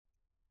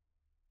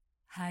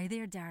Hi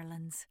there,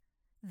 darlings.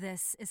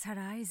 This is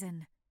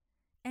Horizon,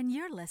 and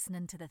you're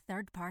listening to the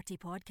Third Party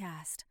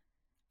Podcast.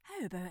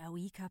 How about a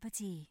wee cup of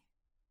tea?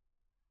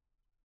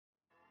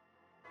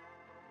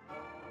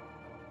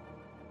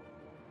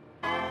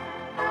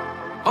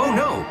 Oh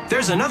no,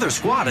 there's another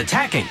squad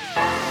attacking.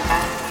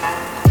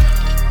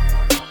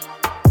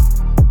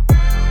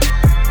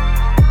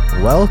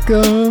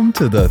 Welcome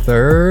to the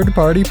Third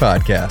Party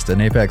Podcast,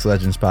 an Apex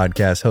Legends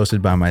podcast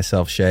hosted by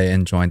myself, Shay,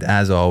 and joined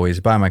as always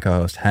by my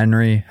co-host,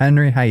 Henry.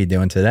 Henry, how you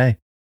doing today?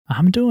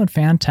 I'm doing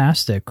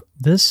fantastic.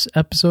 This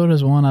episode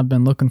is one I've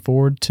been looking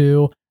forward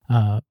to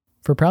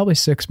for probably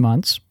 6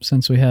 months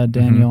since we had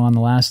Daniel on the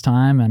last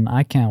time, and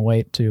I can't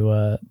wait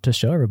to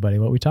show everybody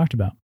what we talked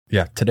about.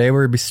 Yeah, today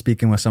we're going to be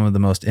speaking with some of the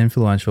most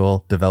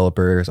influential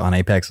developers on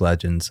Apex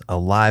Legends, a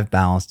live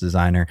balance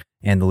designer,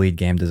 and the lead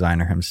game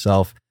designer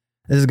himself.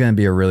 This is going to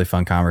be a really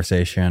fun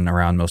conversation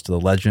around most of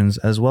the legends,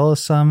 as well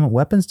as some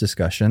weapons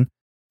discussion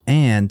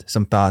and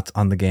some thoughts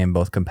on the game,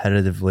 both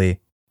competitively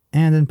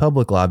and in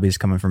public lobbies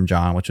coming from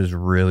John, which is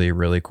really,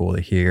 really cool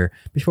to hear.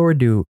 Before we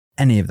do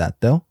any of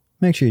that though,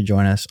 make sure you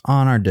join us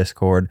on our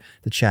Discord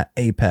to chat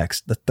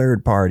Apex, the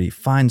Third Party,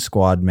 find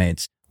squad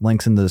mates,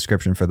 links in the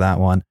description for that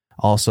one.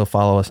 Also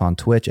follow us on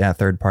Twitch at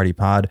Third Party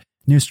Pod.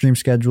 New stream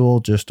schedule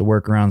just to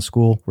work around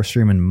school. We're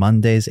streaming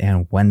Mondays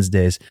and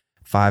Wednesdays,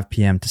 5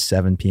 p.m. to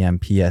 7 p.m.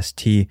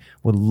 PST.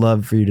 Would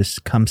love for you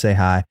to come say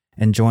hi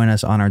and join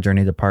us on our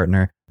journey to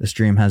partner. The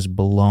stream has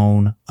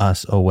blown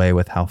us away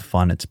with how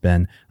fun it's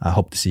been. I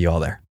hope to see you all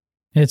there.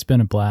 It's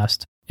been a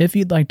blast. If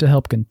you'd like to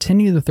help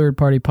continue the Third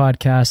Party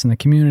Podcast and the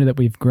community that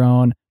we've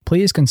grown,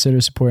 please consider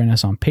supporting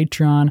us on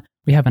Patreon.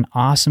 We have an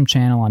awesome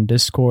channel on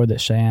Discord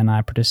that Shay and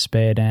I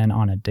participate in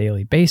on a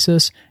daily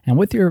basis. And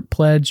with your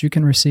pledge, you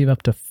can receive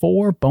up to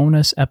 4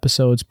 bonus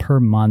episodes per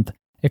month,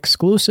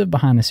 exclusive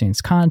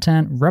behind-the-scenes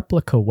content,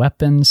 replica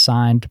weapons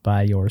signed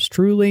by yours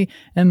truly,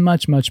 and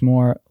much, much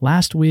more.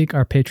 Last week,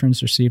 our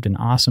patrons received an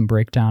awesome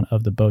breakdown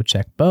of the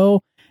Bocek bow,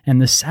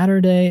 and this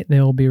Saturday, they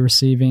will be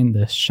receiving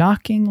the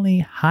shockingly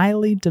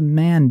highly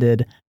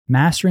demanded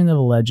Mastering of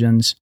the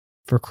Legends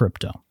for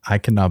crypto. I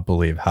cannot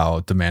believe how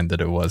demanded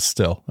it was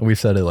still. We've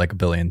said it like a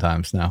billion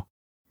times now.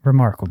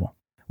 Remarkable.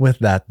 With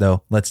that,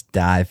 though, let's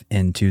dive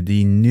into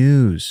the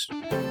news.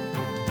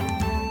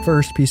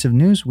 First piece of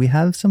news, we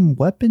have some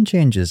weapon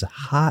changes. A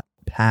hot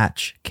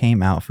patch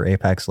came out for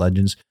Apex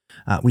Legends.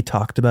 We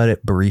talked about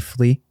it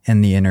briefly in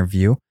the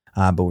interview,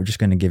 but we're just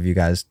going to give you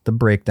guys the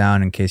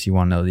breakdown in case you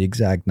want to know the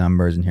exact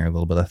numbers and hear a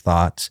little bit of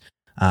thoughts.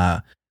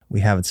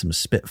 We have some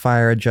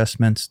Spitfire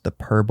adjustments. The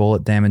per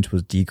bullet damage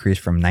was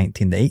decreased from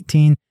 19 to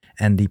 18,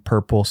 and the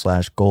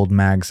purple/gold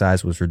mag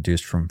size was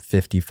reduced from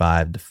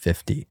 55 to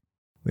 50.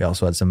 We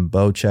also had some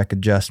Bocek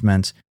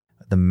adjustments.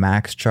 The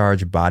max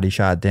charge body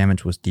shot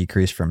damage was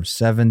decreased from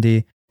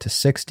 70 to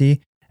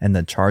 60, and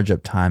the charge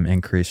up time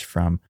increased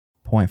from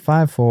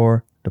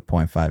 0.54 to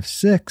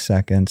 0.56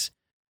 seconds.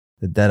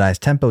 The Deadeye's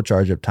tempo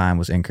charge up time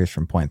was increased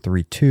from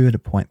 0.32 to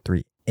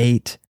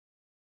 0.38.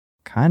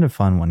 Kind of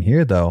fun one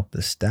here though.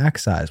 The stack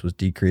size was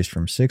decreased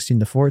from 16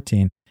 to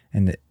 14,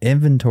 and the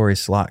inventory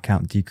slot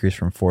count decreased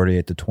from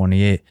 48 to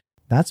 28.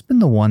 That's been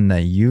the one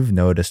that you've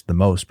noticed the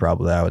most,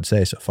 probably, I would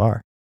say, so far.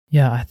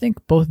 Yeah, I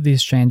think both of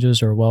these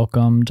changes are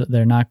welcomed.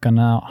 They're not going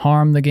to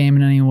harm the game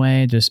in any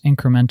way, just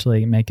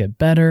incrementally make it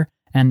better.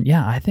 And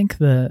yeah, I think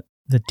the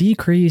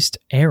decreased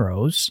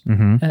arrows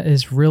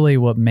is really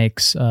what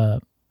makes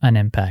an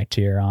impact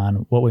here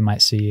on what we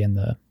might see in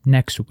the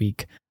next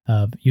week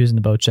of using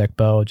the Bocek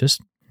bow,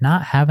 just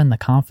not having the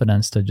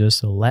confidence to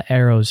just let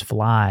arrows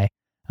fly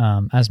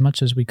as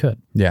much as we could.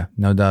 Yeah,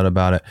 no doubt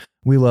about it.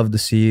 We love to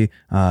see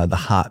the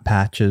hot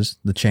patches,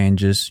 the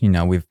changes. You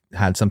know, we've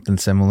had something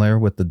similar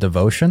with the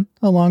Devotion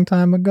a long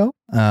time ago.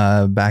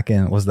 Back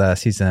in, was that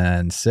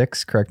season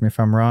 6? Correct me if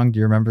I'm wrong. Do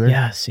you remember?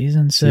 Yeah,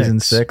 season 6. Season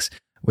 6.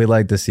 We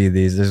like to see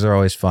these. These are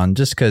always fun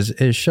just because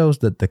it shows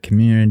that the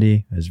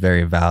community is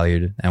very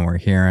valued and we're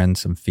hearing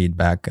some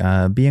feedback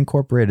be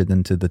incorporated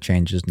into the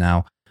changes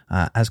now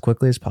as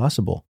quickly as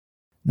possible.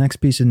 Next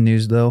piece of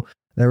news, though,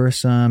 there were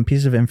some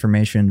pieces of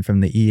information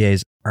from the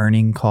EA's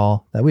earning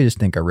call that we just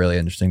think are really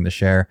interesting to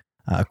share.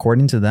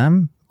 According to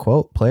them,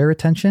 quote, player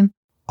retention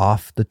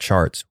off the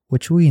charts,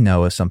 which we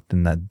know is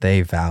something that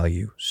they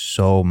value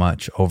so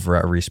much over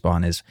at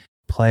Respawn, is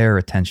player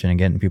retention and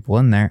getting people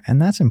in there.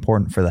 And that's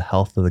important for the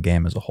health of the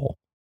game as a whole.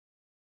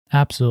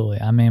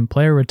 Absolutely. I mean,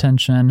 player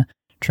retention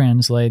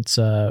translates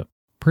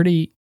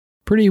pretty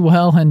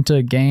well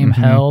into game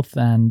health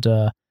and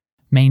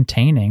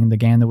maintaining the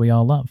game that we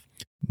all love.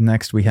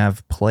 Next, we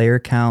have player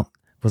count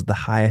was the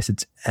highest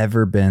it's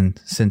ever been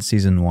since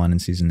Season 1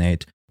 and Season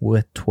 8,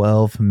 with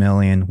 12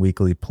 million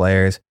weekly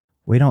players.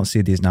 We don't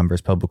see these numbers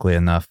publicly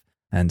enough,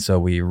 and so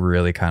we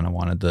really kind of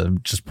wanted to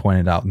just point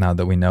it out now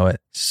that we know it.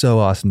 So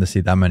awesome to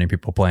see that many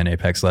people playing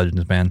Apex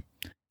Legends, man.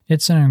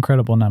 It's an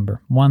incredible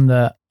number, one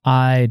that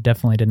I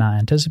definitely did not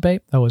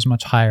anticipate. That was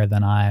much higher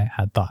than I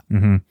had thought.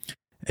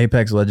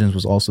 Apex Legends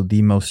was also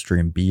the most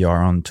streamed BR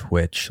on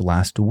Twitch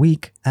last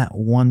week at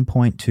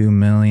 1.2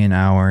 million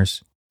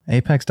hours.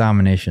 Apex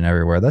domination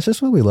everywhere. That's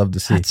just what we love to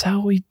see. That's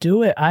how we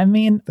do it. I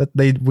mean,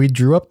 That we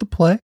drew up the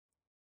play,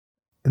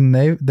 and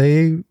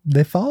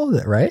they followed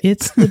it, right?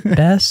 it's the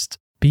best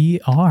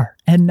BR.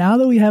 And now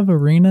that we have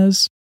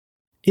arenas,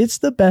 it's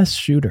the best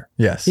shooter.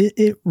 Yes.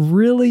 It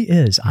really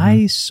is. Mm-hmm.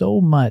 I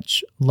so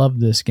much love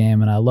this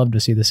game, and I love to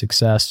see the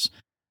success.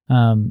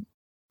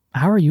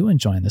 How are you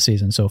enjoying the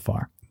season so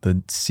far?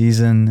 The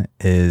season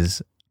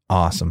is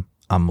awesome.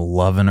 I'm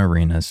loving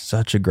arenas.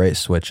 Such a great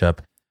switch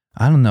up.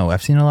 I don't know.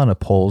 I've seen a lot of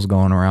polls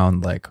going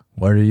around like,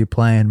 what are you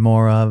playing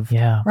more of?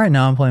 Yeah. Right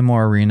now I'm playing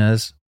more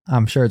arenas.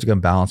 I'm sure it's going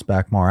to balance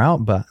back more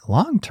out, but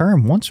long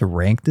term, once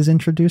ranked is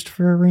introduced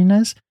for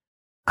arenas,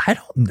 I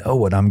don't know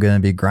what I'm going to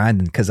be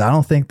grinding because I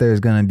don't think there's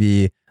going to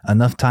be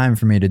enough time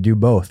for me to do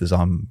both is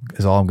all I'm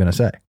going to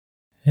say.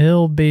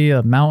 It'll be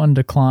a mountain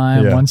to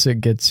climb once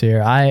it gets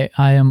here. I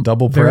am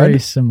Double very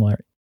pred?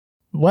 similar.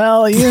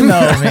 Well, you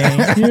know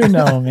me. You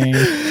know me.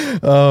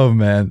 Oh,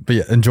 man. But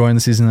yeah, enjoying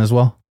the season as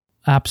well.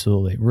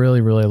 Absolutely.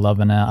 Really, really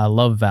loving it. I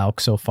love Valk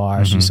so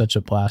far. Mhm. She's such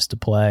a blast to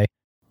play,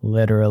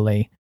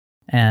 literally.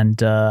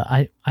 And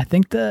I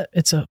think that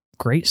it's a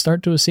great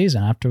start to a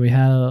season after we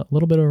had a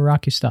little bit of a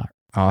rocky start.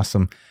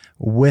 Awesome.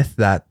 With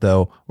that,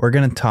 though, we're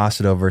going to toss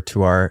it over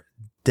to our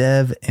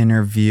dev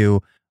interview.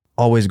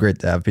 Always great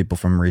to have people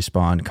from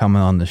Respawn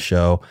coming on the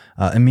show.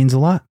 It means a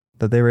lot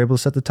that they were able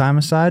to set the time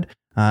aside.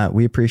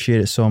 We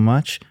appreciate it so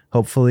much.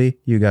 Hopefully,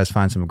 you guys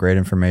find some great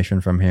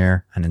information from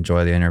here and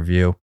enjoy the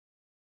interview.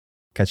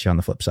 Catch you on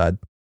the flip side.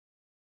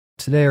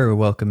 Today, we're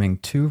welcoming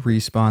two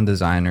Respawn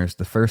designers,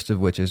 the first of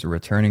which is a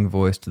returning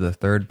voice to the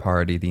third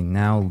party, the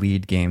now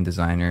lead game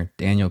designer,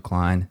 Daniel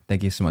Klein.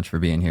 Thank you so much for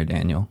being here,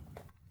 Daniel.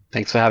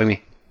 Thanks for having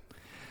me.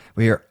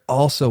 We are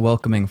also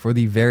welcoming for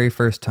the very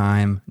first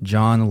time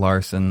John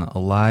Larson, a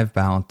live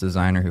balance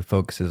designer who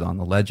focuses on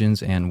the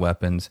legends and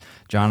weapons.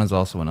 John is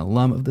also an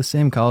alum of the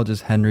same college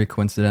as Henry,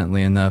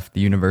 coincidentally enough,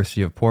 the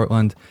University of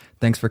Portland.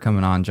 Thanks for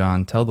coming on,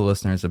 John. Tell the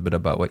listeners a bit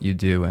about what you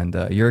do and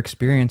your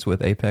experience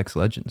with Apex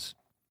Legends.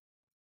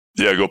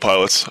 Yeah, go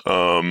Pilots.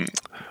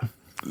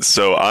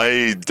 So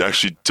I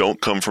actually don't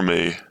come from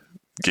a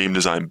game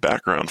design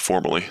background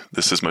formally.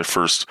 This is my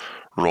first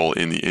role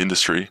in the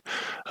industry.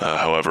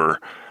 However,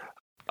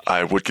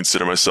 I would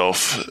consider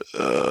myself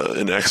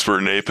an expert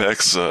in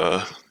Apex.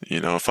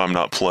 If I'm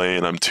not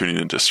playing, I'm tuning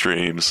into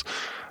streams.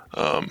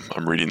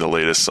 I'm reading the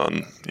latest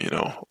on,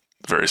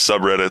 various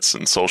subreddits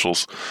and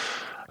socials.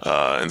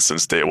 And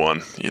since day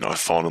one, I've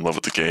fallen in love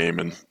with the game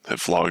and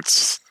have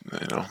vlogged,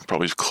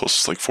 probably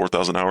close to like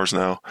 4,000 hours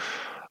now.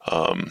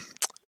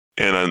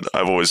 And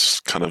I've always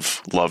kind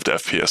of loved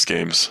FPS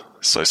games.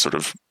 So I sort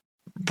of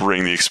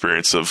bring the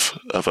experience of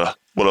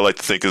what I like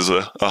to think is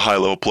a high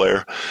level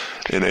player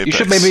in Apex.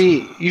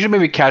 You should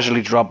maybe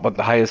casually drop what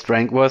the highest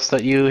rank was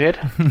that you hit.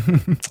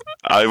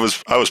 I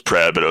was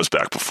Pred, but it was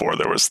back before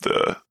there was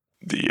the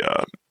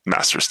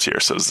Masters tier.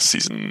 So it was the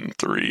season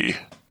 3,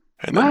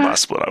 and then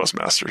last split I was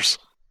Masters.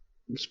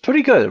 It's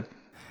pretty good.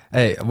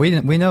 Hey, we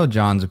know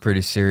John's a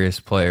pretty serious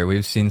player.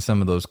 We've seen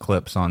some of those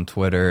clips on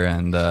Twitter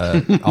and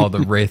all the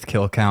Wraith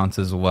kill counts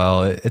as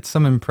well. It's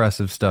some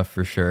impressive stuff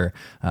for sure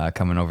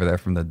coming over there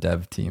from the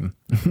dev team.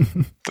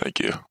 Thank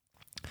you.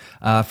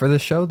 For the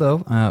show,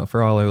 though,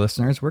 for all our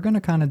listeners, we're going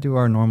to kind of do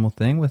our normal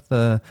thing with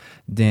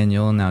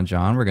Daniel and now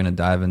John. We're going to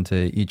dive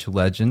into each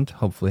legend,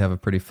 hopefully have a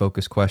pretty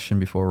focused question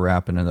before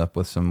wrapping it up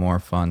with some more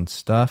fun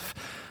stuff.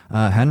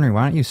 Henry,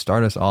 why don't you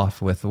start us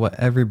off with what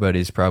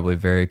everybody's probably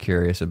very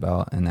curious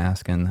about and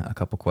asking a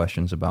couple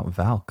questions about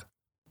Valk?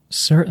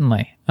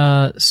 Certainly.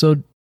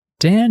 So,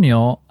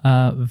 Daniel,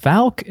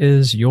 Valk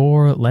is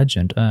your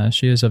legend.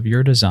 She is of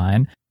your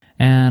design.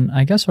 And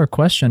I guess our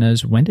question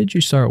is, when did you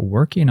start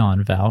working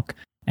on Valk?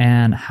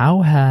 And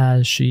how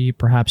has she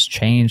perhaps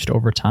changed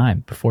over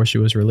time before she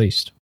was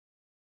released?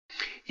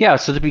 Yeah,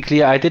 so to be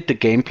clear, I did the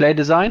gameplay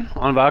design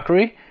on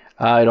Valkyrie.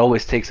 It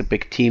always takes a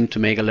big team to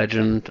make a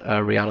legend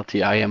a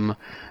reality. I am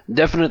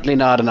definitely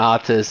not an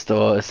artist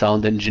or a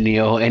sound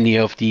engineer or any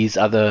of these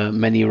other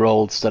many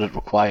roles that it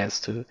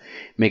requires to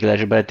make a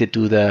legend, but I did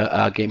do the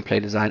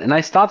gameplay design. And I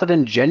started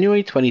in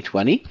January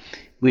 2020,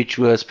 which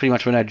was pretty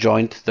much when I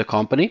joined the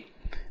company.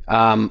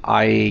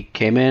 I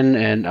came in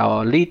and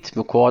our lead,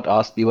 McCord,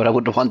 asked me what I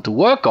would want to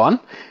work on,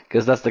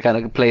 because that's the kind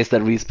of place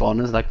that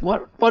Respawn is like,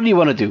 what do you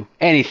want to do?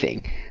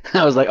 Anything.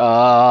 I was like,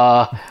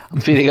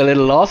 I'm feeling a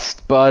little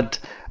lost, but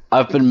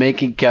I've been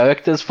making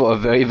characters for a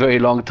very, very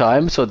long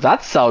time, so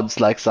that sounds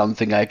like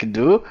something I can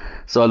do.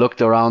 So I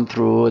looked around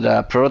through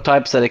the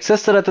prototypes that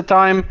existed at the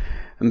time,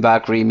 and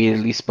Valkyrie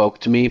immediately spoke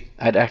to me.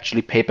 I'd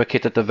actually paper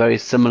kitted a very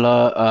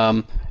similar,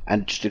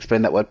 and just to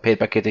explain that word,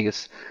 paper kitting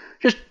is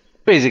just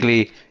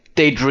basically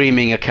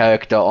daydreaming a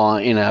character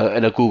on in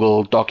a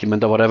Google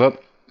document or whatever.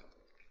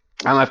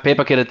 And I've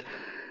paper kitted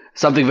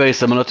something very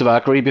similar to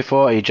Valkyrie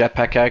before, a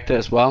jetpack character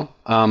as well.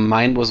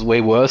 Mine was way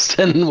worse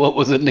than what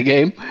was in the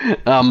game.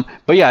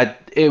 But yeah,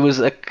 it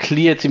was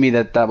clear to me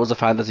that that was a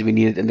fantasy we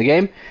needed in the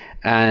game.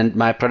 And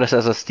my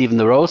predecessor, Stephen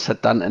DeRose, had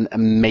done an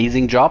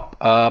amazing job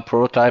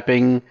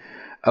prototyping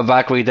a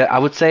Valkyrie that I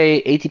would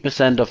say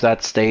 80% of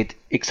that stayed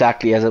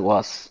exactly as it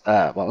was.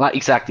 Well, not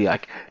exactly,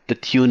 like the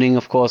tuning,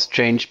 of course,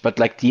 changed, but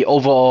like the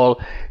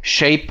overall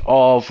shape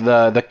of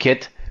the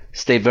kit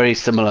stayed very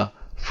similar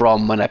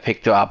from when I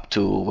picked her up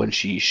to when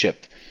she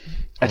shipped.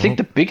 I think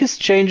the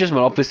biggest changes,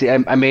 well, obviously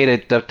I made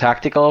it the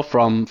tactical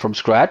from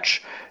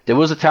scratch. There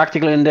was a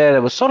tactical in there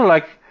that was sort of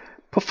like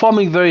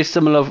performing very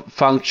similar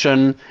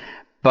function,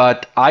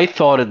 but I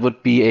thought it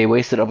would be a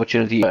wasted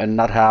opportunity and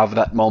not have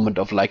that moment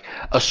of like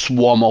a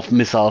swarm of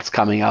missiles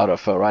coming out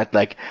of her, right?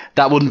 Like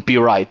that wouldn't be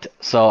right.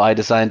 So I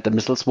designed the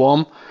missile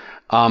swarm.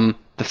 The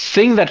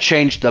thing that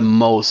changed the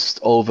most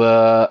over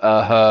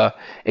her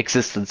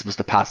existence was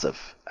the passive,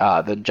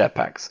 the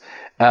jetpacks,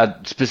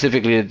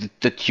 specifically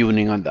the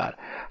tuning on that.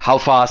 How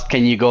fast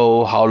can you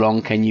go? How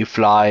long can you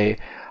fly?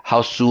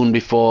 How soon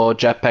before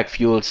jetpack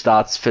fuel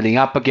starts filling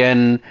up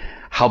again?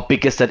 How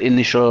big is that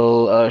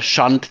initial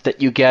shunt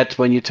that you get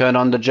when you turn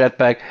on the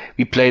jetpack?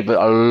 We played with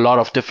a lot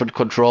of different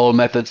control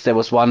methods. There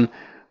was one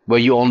where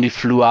you only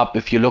flew up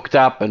if you looked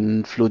up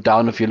and flew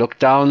down if you looked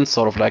down,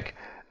 sort of like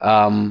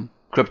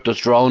Crypto's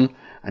drone.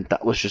 And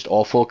that was just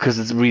awful because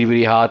it's really,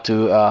 really hard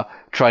to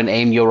try and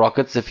aim your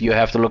rockets if you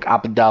have to look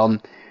up and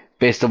down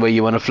based on where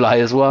you want to fly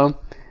as well.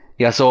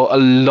 Yeah, so a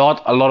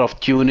lot of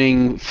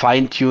tuning,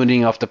 fine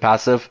tuning of the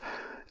passive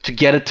to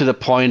get it to the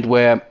point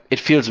where it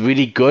feels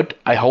really good,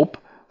 I hope,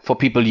 for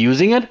people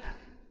using it.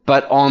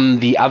 But on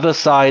the other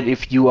side,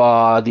 if you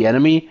are the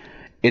enemy,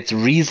 it's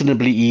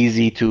reasonably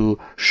easy to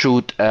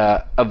shoot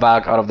a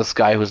Valk out of the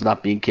sky who's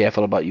not being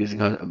careful about using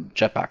her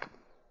jetpack.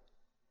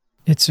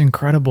 It's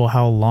incredible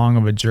how long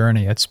of a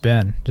journey it's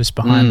been just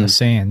behind the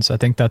scenes. I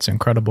think that's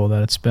incredible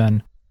that it's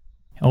been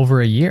over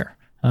a year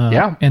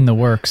in the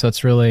works.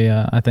 That's really,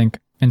 I think,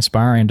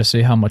 inspiring to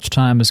see how much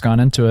time has gone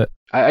into it.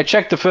 I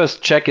checked the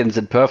first check-ins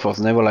in Perforce,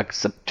 and they were like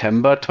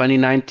September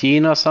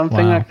 2019 or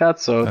something like that.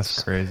 So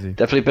that's crazy.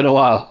 Definitely been a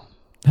while.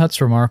 That's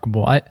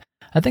remarkable. I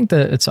think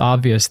that it's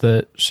obvious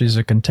that she's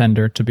a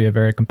contender to be a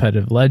very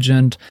competitive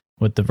legend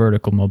with the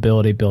vertical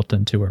mobility built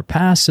into her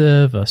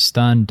passive, a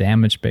stun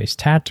damage-based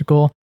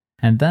tactical,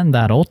 and then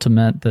that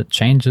ultimate that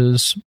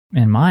changes,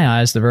 in my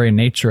eyes, the very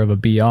nature of a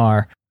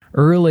BR.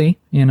 Early,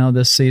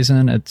 this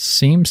season, it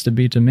seems to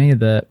be to me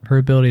that her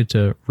ability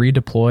to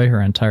redeploy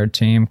her entire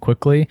team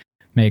quickly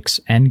makes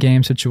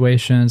endgame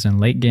situations and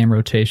late game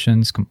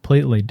rotations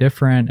completely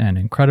different and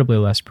incredibly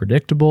less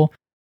predictable.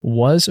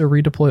 Was a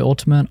redeploy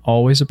ultimate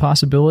always a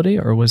possibility,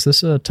 or was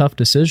this a tough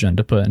decision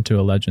to put into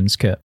a Legends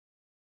kit?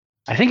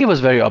 I think it was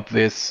very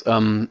obvious.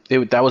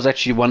 That was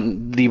actually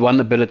the one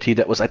ability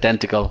that was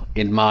identical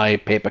in my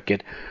paper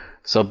kit.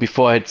 So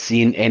before I'd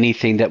seen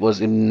anything that was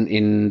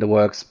in the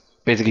works,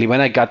 basically when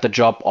I got the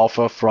job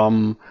offer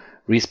from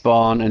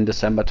Respawn in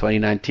December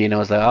 2019, I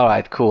was like, all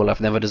right, cool.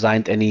 I've never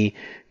designed any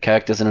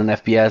characters in an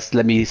FPS.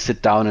 Let me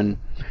sit down and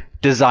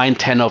design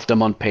 10 of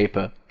them on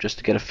paper just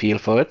to get a feel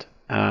for it.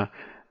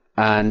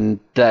 And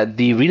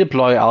the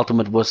redeploy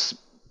ultimate was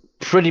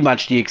pretty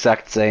much the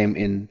exact same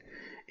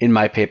in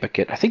my paper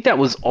kit. I think that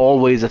was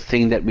always a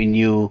thing that we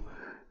knew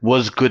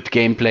was good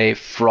gameplay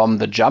from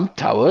the jump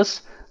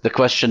towers. The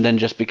question then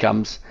just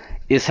becomes,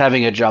 is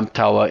having a jump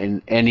tower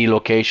in any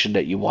location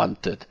that you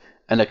wanted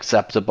an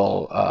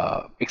acceptable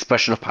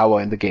expression of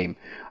power in the game?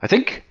 I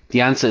think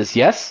the answer is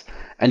yes,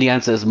 and the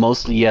answer is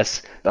mostly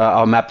yes.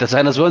 Our map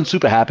designers weren't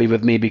super happy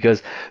with me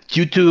because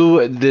due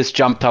to this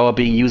jump tower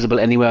being usable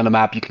anywhere on the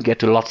map, you can get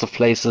to lots of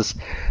places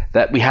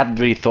that we hadn't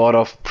really thought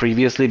of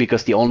previously,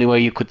 because the only way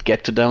you could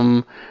get to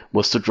them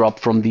was to drop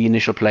from the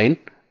initial plane.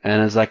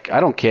 And it's like,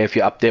 I don't care if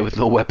you're up there with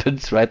no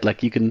weapons, right?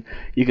 Like you can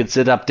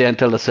sit up there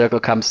until the circle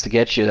comes to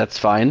get you. That's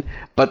fine.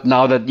 But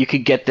now that you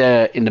could get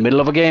there in the middle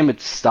of a game,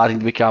 it's starting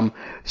to become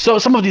so.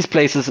 Some of these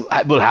places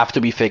will have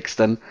to be fixed.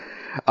 And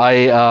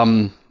I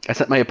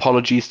sent my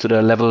apologies to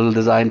the level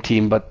design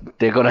team, but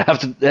they're gonna have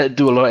to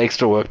do a lot of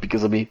extra work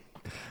because of me.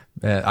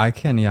 I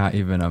cannot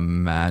even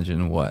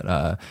imagine what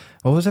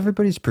was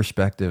everybody's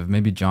perspective.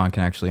 Maybe John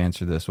can actually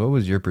answer this. What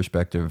was your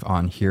perspective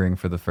on hearing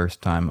for the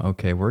first time,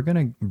 okay, we're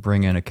going to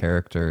bring in a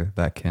character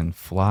that can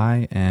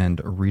fly and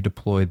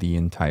redeploy the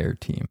entire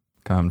team,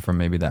 coming from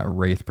maybe that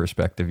Wraith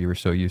perspective you were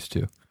so used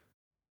to?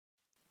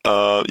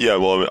 Yeah,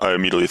 well, I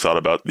immediately thought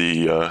about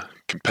the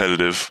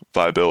competitive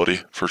viability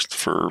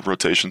for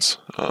rotations.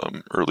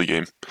 Early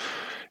game,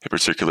 in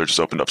particular, just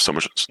opened up so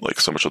much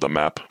of the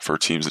map for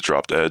teams that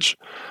dropped edge.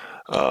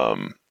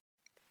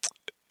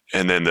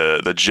 And then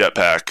the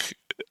jetpack,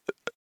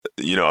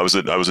 I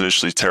was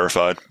initially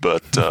terrified,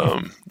 but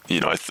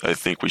I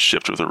think we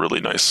shipped with a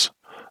really nice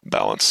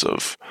balance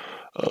of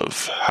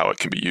how it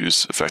can be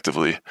used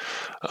effectively.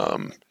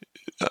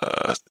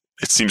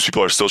 It seems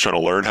people are still trying to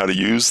learn how to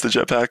use the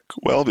jetpack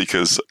well,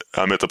 because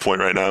I'm at the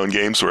point right now in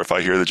games where if I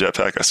hear the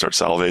jetpack, I start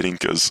salivating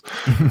because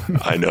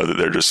I know that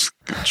they're just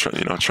trying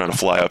to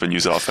fly up and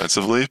use it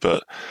offensively.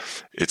 But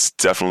it's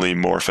definitely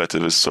more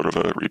effective as sort of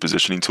a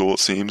repositioning tool, it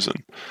seems,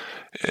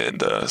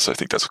 and so I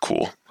think that's a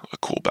cool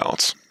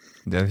balance.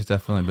 There's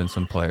definitely been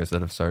some players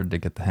that have started to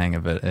get the hang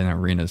of it in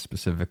arenas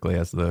specifically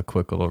as the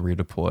quick little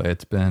redeploy.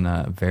 It's been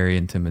very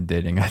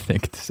intimidating, I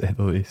think, to say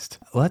the least.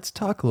 Let's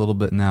talk a little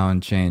bit now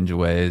and change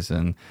ways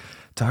and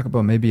talk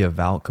about maybe a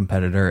Valk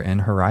competitor in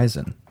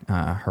Horizon.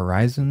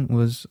 Horizon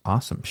was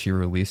awesome. She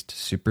released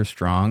super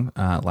strong.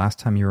 Last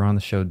time you were on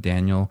the show,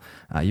 Daniel,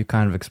 you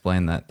kind of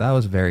explained that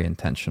was very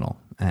intentional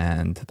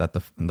and that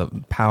the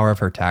power of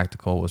her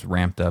tactical was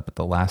ramped up at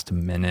the last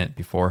minute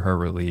before her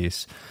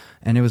release.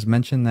 And it was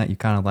mentioned that you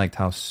kind of liked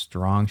how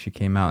strong she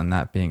came out and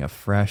that being a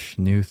fresh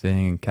new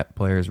thing and kept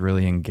players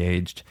really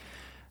engaged.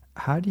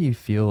 How do you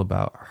feel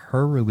about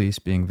her release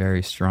being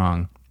very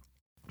strong,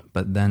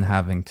 but then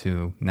having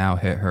to now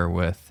hit her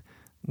with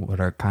what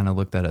are kind of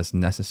looked at as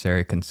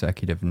necessary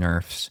consecutive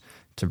nerfs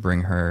to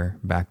bring her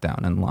back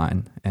down in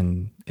line?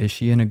 And is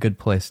she in a good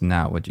place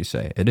now, would you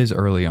say? It is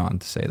early on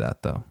to say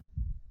that, though.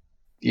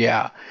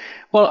 Yeah.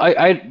 Well,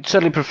 I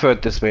certainly prefer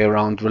it this way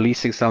around,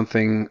 releasing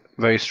something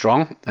very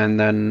strong and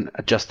then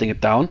adjusting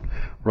it down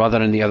rather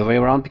than the other way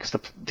around, because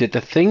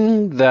the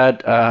thing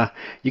that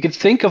you can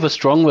think of a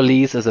strong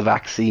release as a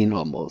vaccine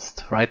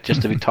almost, right?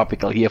 Just to be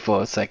topical here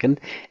for a second.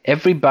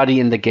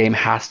 Everybody in the game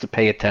has to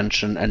pay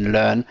attention and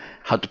learn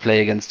how to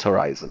play against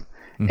Horizon.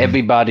 Mm-hmm.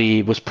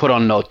 Everybody was put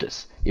on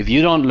notice. If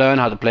you don't learn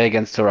how to play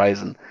against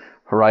Horizon,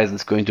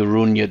 Horizon's going to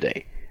ruin your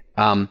day.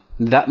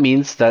 That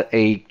means that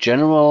a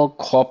general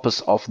corpus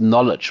of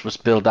knowledge was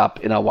built up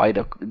in a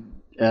wider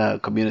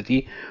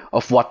community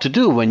of what to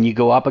do when you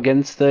go up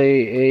against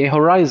a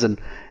Horizon,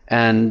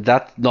 and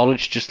that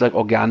knowledge just like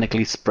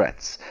organically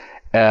spreads.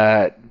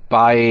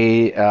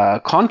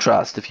 By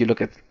contrast, if you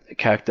look at a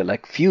character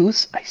like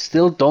Fuse, I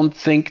still don't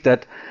think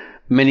that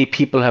many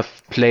people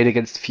have played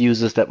against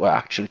Fuses that were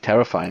actually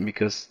terrifying,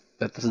 because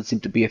that doesn't seem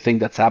to be a thing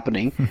that's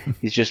happening.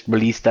 He's just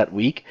released that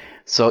week.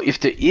 So if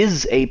there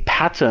is a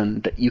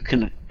pattern that you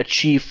can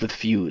achieve with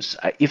Fuse,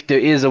 if there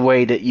is a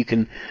way that you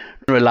can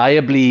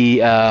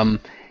reliably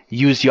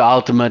use your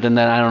ultimate and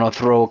then, I don't know,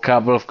 throw a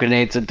couple of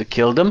grenades in to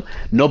kill them,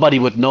 nobody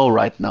would know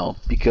right now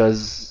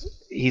because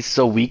he's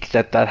so weak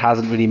that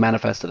hasn't really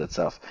manifested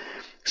itself.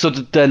 So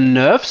the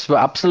nerfs were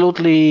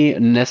absolutely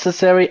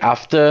necessary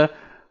after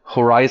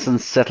Horizon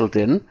settled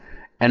in,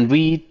 and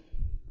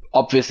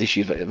obviously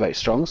she's very, very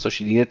strong, so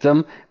she needed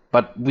them,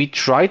 but we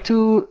try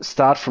to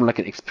start from like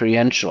an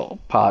experiential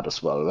part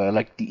as well, where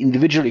like the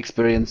individual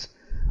experience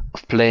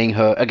of playing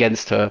her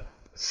against her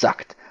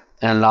sucked.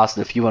 And last,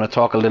 if you want to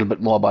talk a little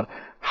bit more about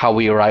how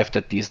we arrived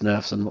at these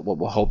nerfs and what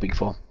we're hoping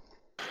for.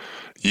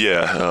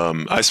 Yeah,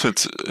 I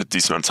spent a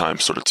decent amount of time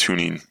sort of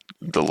tuning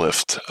the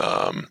lift,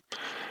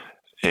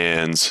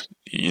 and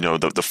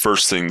the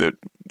first thing that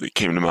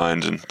came to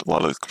mind, and a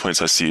lot of the complaints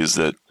I see, is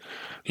that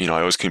I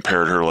always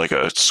compared her like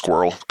a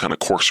squirrel kind of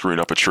corkscrewing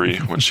up a tree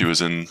when she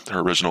was in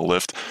her original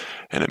lift,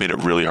 and it made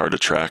it really hard to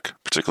track,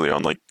 particularly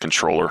on like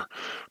controller.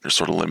 You're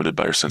sort of limited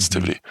by your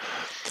sensitivity.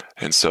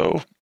 And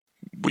so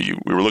we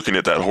were looking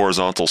at that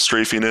horizontal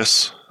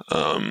strafiness,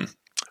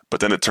 but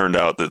then it turned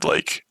out that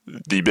like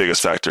the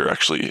biggest factor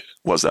actually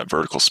was that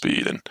vertical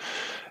speed,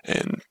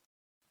 and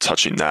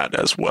touching that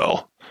as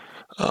well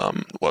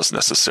was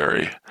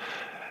necessary.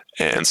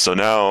 And so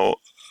now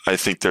I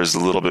think there's a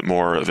little bit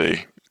more of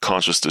a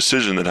conscious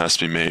decision that has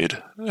to be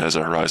made as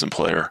a Horizon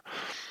player,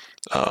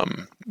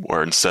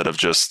 where instead of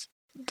just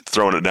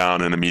throwing it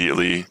down and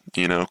immediately,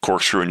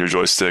 corkscrewing your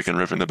joystick and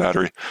ripping the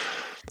battery,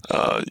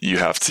 you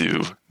have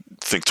to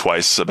think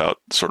twice about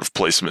sort of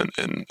placement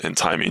and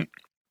timing,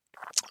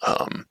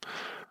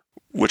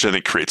 which I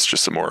think creates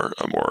just a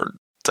more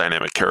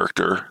dynamic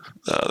character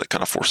that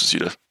kind of forces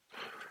you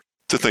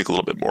to think a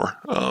little bit more.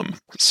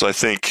 So I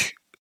think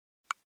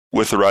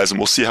with Horizon,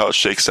 we'll see how it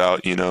shakes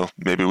out.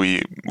 Maybe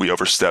we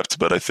overstepped,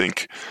 but I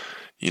think,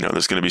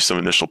 there's going to be some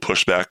initial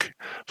pushback,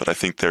 but I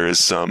think there is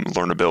some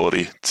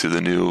learnability to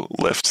the new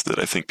lift that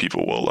I think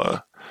people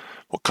will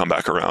come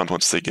back around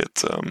once they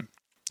get,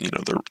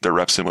 their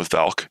reps in with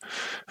Valk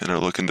and are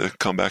looking to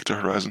come back to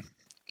Horizon.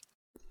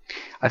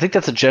 I think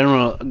that's a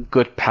general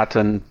good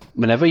pattern.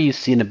 Whenever you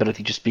see an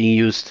ability just being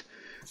used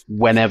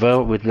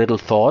whenever with little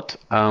thought,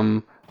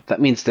 that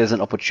means there's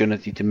an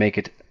opportunity to make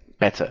it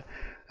better.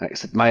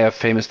 Sid Meier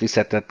famously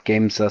said that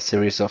games are a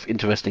series of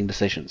interesting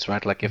decisions,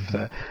 right? Like if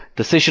the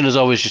decision is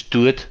always just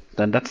do it,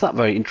 then that's not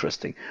very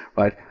interesting,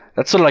 right?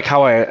 That's sort of like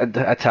how I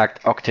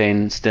attacked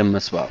Octane Stim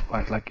as well,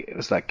 right? Like it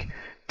was like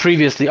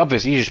previously,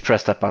 obviously, you just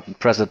press that button,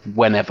 press it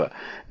whenever.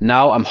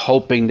 Now I'm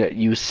hoping that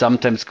you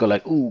sometimes go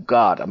like, oh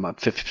God, I'm at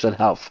 50%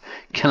 health.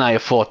 Can I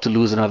afford to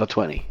lose another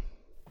 20?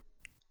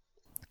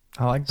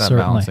 I like that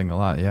balancing a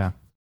lot, yeah.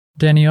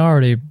 Danny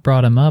already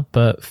brought him up,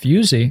 but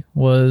Fusey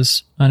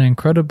was an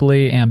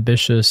incredibly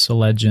ambitious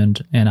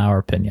legend in our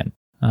opinion.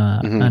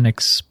 An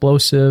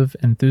explosive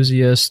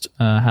enthusiast,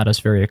 had us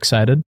very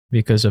excited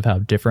because of how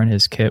different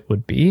his kit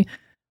would be,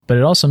 but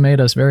it also made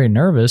us very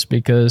nervous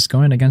because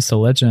going against a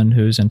legend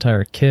whose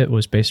entire kit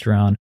was based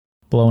around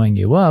blowing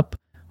you up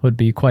would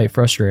be quite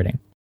frustrating.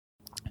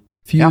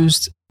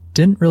 Fused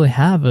didn't really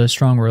have a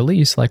strong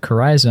release like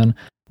Horizon,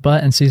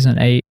 but in Season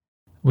 8,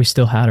 we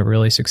still had a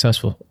really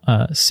successful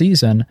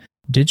season,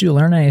 Did you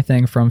learn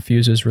anything from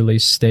Fuse's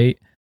release state,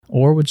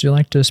 or would you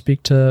like to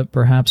speak to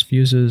perhaps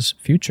Fuse's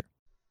future?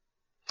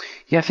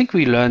 Yeah, I think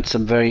we learned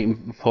some very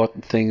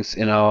important things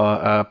in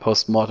our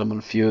post-mortem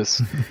on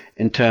Fuse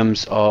in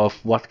terms of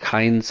what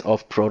kinds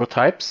of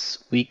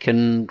prototypes we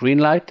can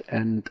greenlight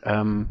and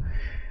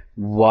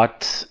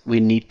what we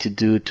need to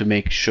do to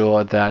make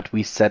sure that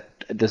we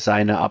set a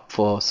designer up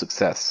for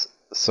success.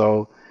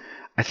 So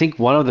I think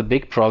one of the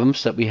big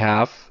problems that we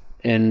have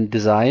in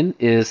design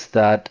is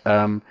that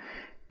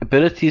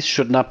abilities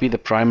should not be the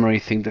primary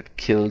thing that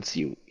kills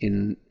you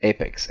in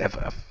Apex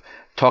ever. I've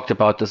talked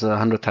about this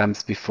 100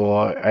 times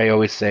before. I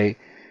always say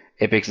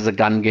Apex is a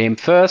gun game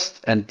first,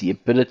 and the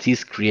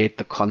abilities create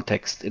the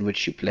context in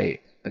which you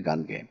play the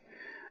gun game.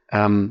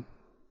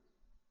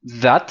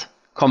 That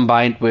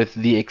combined with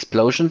the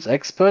explosions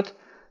expert,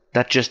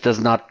 that just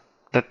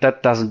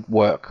that doesn't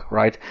work,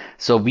 right?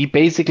 So we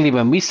basically,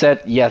 when we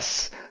said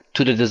yes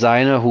to the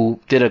designer who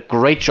did a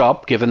great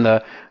job given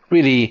the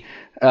really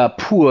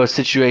poor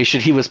situation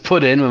he was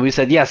put in, when we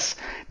said yes,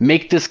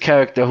 make this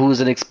character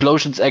who's an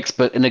explosions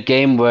expert in a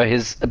game where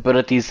his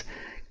abilities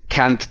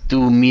can't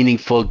do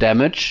meaningful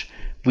damage,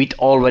 we'd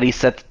already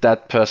set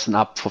that person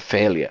up for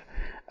failure.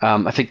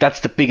 I think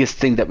that's the biggest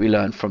thing that we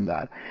learned from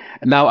that.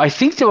 Now, I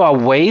think there are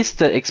ways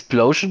that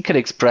explosion can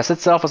express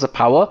itself as a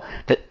power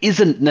that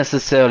isn't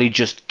necessarily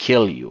just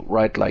kill you,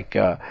 right? Like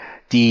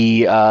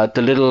the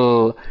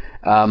little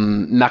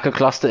knuckle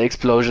cluster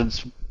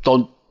explosions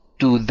don't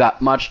do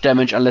that much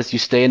damage unless you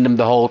stay in them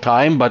the whole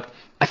time. But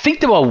I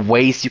think there are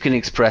ways you can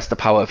express the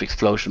power of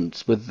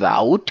explosions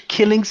without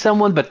killing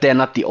someone, but they're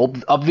not the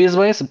obvious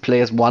ways, and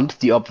players want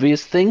the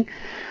obvious thing.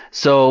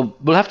 So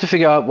we'll have to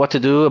figure out what to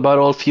do about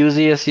old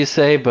Fusey, as you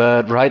say,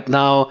 but right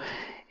now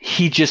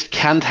he just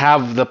can't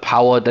have the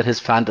power that his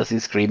fantasy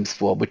screams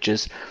for, which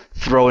is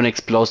throw an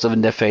explosive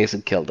in their face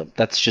and kill them.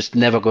 That's just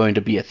never going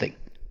to be a thing.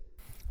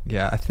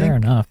 Yeah, I think fair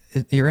enough.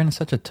 You're in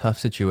such a tough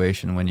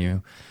situation when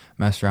you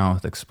mess around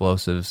with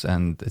explosives,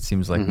 and it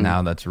seems like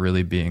now that's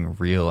really being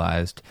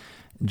realized.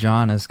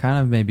 John, as kind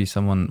of maybe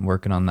someone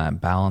working on that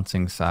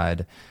balancing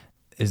side,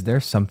 is there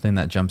something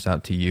that jumps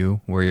out to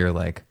you where you're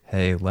like,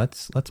 hey,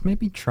 let's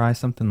maybe try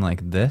something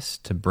like this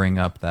to bring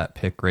up that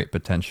pick rate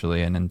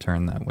potentially and in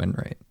turn that win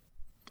rate?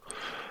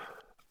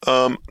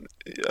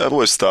 I've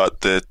always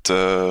thought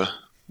that,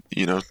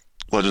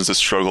 Legends that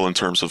struggle in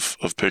terms of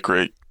pick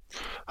rate.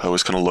 I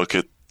always kind of look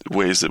at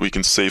ways that we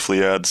can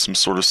safely add some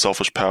sort of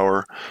selfish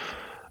power.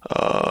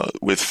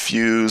 With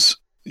Fuse,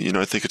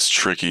 I think it's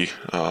tricky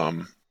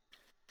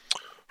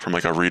from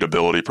like a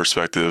readability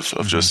perspective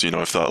of just,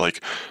 I've thought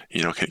like,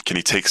 can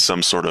he take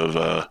some sort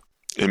of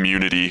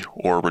immunity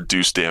or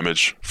reduce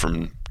damage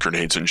from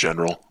grenades in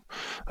general?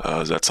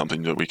 Is that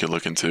something that we could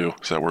look into?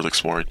 Is that worth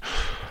exploring?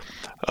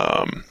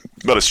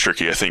 But it's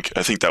tricky. I think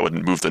that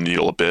would move the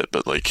needle a bit,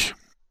 but like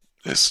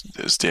as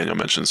Daniel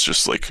mentions,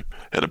 just like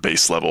at a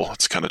base level,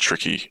 it's kind of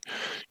tricky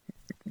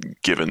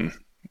given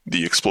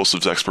the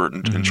explosives expert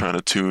and trying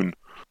to tune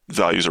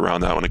values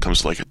around that when it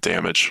comes to like a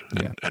damage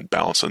and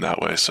balance in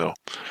that way. So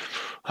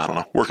I don't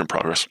know, work in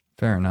progress.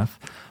 Fair enough.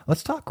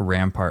 Let's talk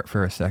Rampart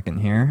for a second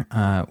here.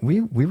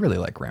 We really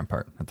like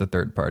Rampart at the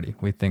third party.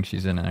 We think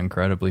she's in an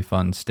incredibly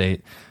fun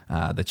state.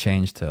 The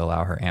change to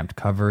allow her amped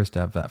covers to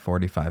have that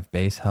 45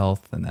 base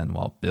health, and then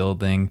while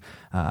building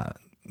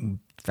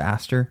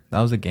faster,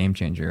 that was a game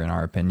changer in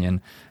our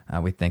opinion.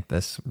 We think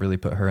this really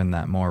put her in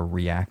that more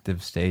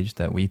reactive stage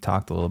that we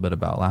talked a little bit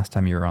about last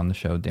time you were on the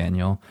show,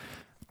 Daniel.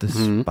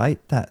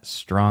 Despite that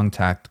strong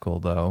tactical,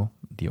 though,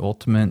 the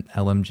ultimate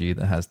LMG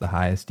that has the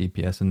highest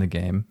DPS in the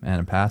game and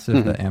a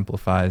passive that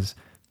amplifies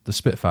the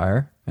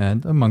Spitfire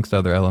and amongst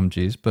other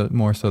LMGs, but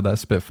more so that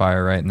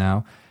Spitfire right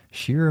now,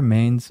 she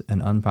remains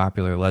an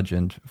unpopular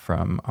legend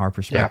from our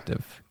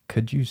perspective. Yeah.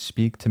 Could you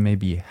speak to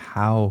maybe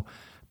how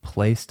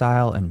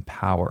playstyle and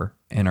power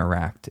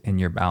interact in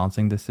your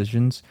balancing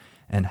decisions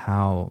and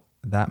how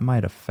that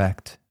might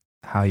affect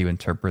how you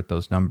interpret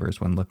those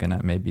numbers when looking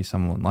at maybe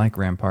someone like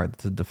Rampart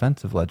that's a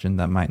defensive legend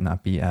that might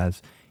not be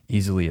as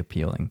easily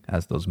appealing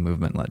as those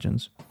movement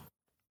legends?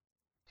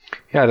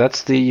 Yeah,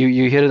 that's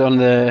you hit it on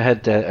the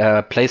head.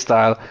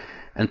 Playstyle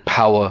and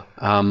power,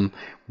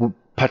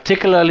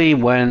 particularly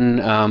when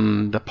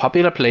the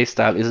popular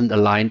playstyle isn't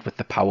aligned with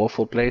the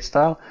powerful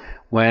playstyle.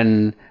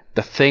 When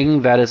the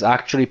thing that is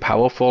actually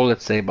powerful,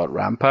 let's say about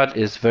Rampart,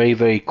 is very,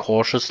 very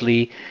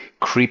cautiously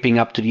creeping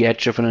up to the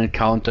edge of an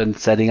encounter and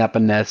setting up a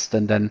nest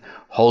and then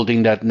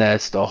holding that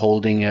nest or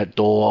holding a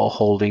door or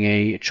holding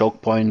a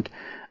choke point.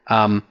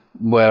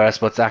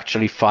 Whereas what's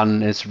actually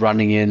fun is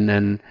running in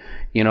and,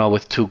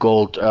 with 2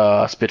 gold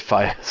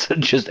Spitfires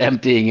and just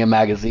emptying your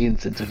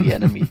magazines into the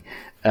enemy,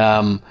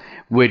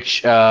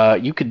 which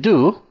you could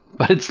do,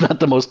 but it's not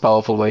the most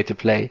powerful way to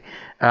play.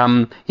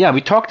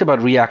 We talked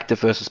about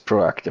reactive versus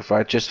proactive,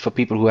 right? Just for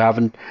people who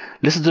haven't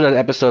listened to that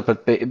episode,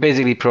 but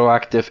basically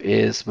proactive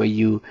is where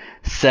you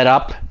set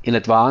up in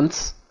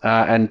advance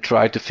and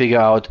try to figure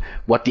out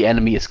what the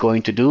enemy is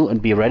going to do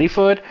and be ready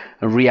for it.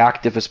 And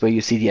reactive is where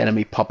you see the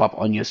enemy pop up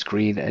on your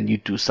screen and you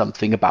do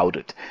something about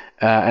it.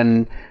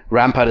 And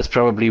Rampart is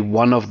probably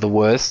one of the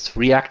worst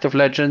reactive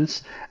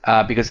legends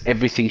because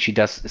everything she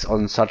does is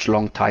on such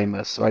long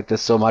timers, right?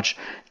 There's so much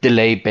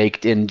delay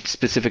baked in,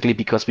 specifically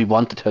because we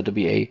wanted her to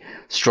be a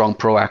strong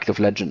proactive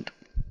legend.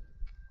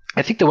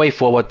 I think the way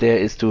forward there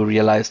is to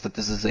realize that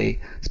this is a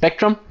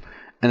spectrum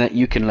and that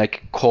you can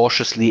like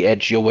cautiously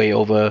edge your way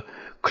over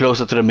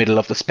closer to the middle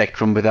of the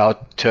spectrum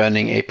without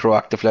turning a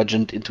proactive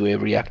legend into a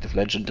reactive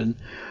legend. And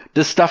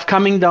there's stuff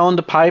coming down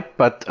the pipe,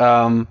 but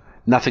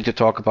nothing to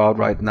talk about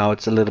right now.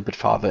 It's a little bit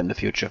farther in the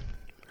future.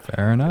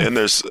 Fair enough. And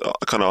there's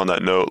kind of on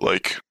that note,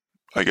 like,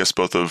 I guess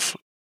both of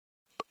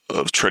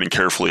treading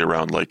carefully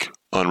around like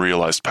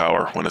unrealized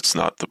power when it's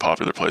not the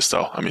popular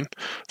playstyle. I mean,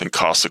 I think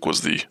Caustic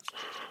was the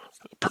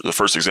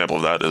first example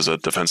of that as a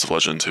defensive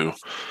legend who,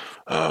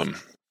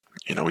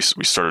 we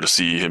started to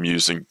see him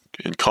used in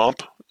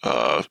comp,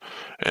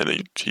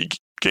 and he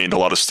gained a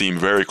lot of steam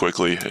very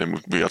quickly,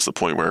 and we got to the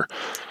point where,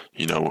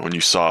 when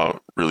you saw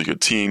really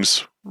good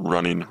teams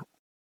running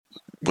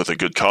with a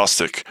good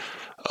Caustic,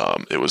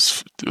 it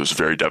was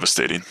very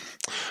devastating.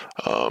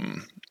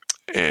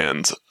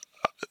 And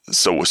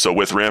so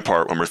with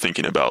Rampart, when we're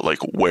thinking about like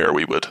where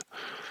we would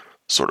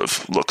sort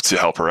of look to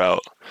help her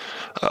out,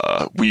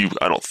 I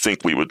don't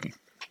think we would,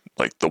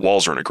 like, the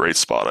walls are in a great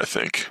spot, I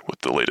think, with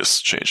the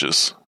latest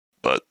changes,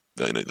 but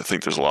I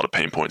think there's a lot of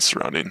pain points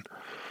surrounding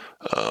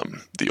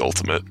the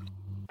ultimate.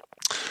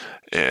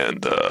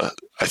 And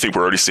I think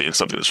we're already seeing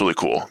something that's really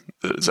cool.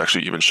 It's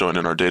actually even shown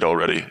in our data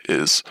already,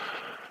 is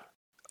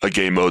a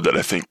game mode that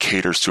I think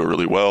caters to her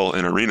really well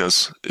in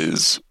arenas.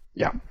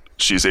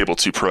 She's able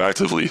to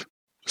proactively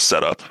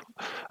set up,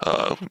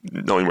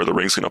 knowing where the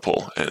ring's going to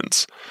pull,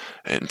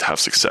 and have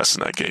success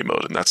in that game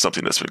mode. And that's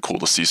something that's been cool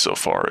to see so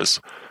far, is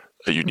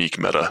a unique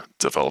meta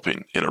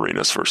developing in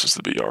arenas versus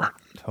the BR.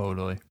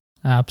 Totally.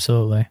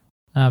 Absolutely.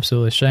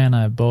 Shay and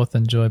I both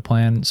enjoy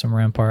playing some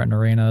Rampart in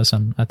arenas,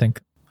 and I think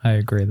I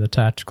agree. The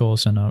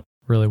tactical's in a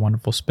really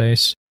wonderful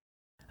space.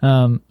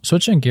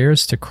 Switching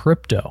gears to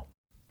Crypto.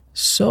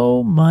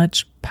 So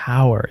much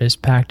power is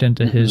packed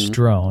into his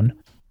drone,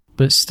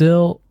 but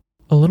still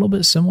a little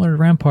bit similar to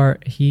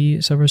Rampart,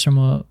 he suffers from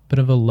a bit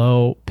of a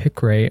low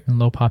pick rate and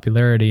low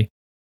popularity.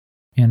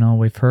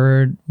 We've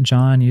heard,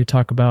 John, you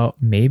talk about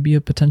maybe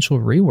a potential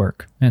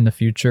rework in the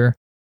future.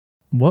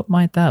 What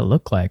might that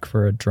look like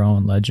for a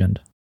drone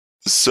legend?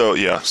 So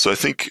I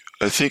think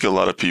a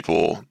lot of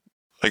people,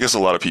 I guess a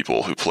lot of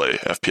people who play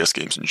FPS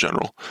games in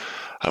general,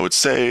 I would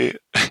say,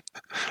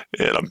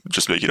 and I'm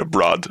just making a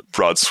broad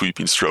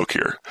sweeping stroke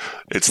here,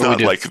 it's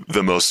not like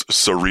the most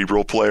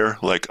cerebral player.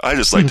 Like, I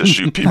just like to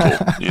shoot people,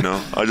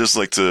 I just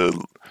like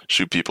to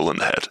shoot people in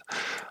the head.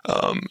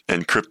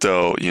 And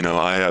Crypto,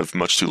 I have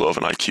much too low of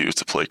an IQ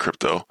to play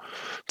Crypto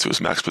to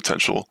his max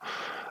potential.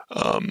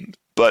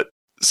 But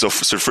so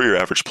for your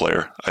average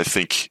player, I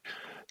think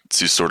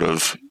to sort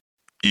of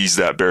ease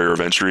that barrier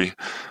of entry,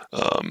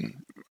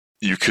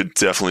 you could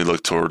definitely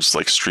look towards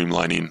like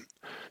streamlining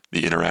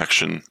the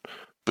interaction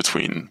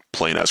between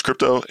playing as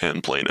Crypto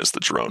and playing as the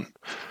drone.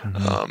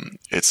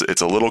 It's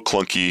a little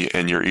clunky,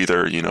 and you're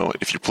either,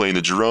 if you're playing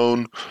the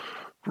drone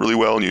really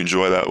well and you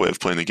enjoy that way of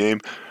playing the game,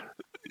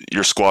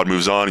 your squad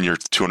moves on and you're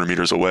 200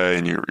 meters away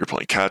and you're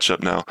playing catch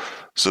up now.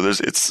 So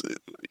it's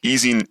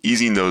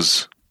easing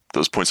those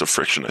points of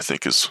friction, I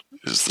think, is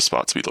the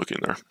spot to be looking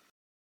there.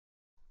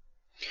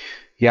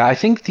 Yeah, I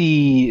think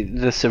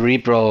the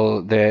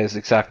cerebral there is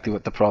exactly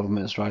what the problem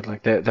is, right?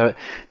 Like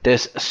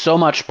there's so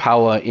much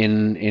power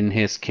in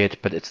his kit,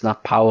 but it's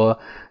not power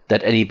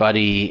that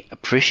anybody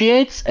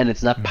appreciates, and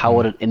it's not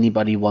power that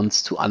anybody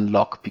wants to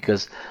unlock,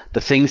 because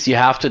the things you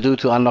have to do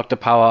to unlock the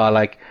power are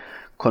like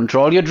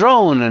control your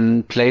drone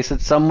and place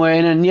it somewhere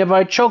in a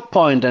nearby choke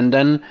point, and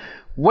then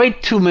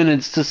wait 2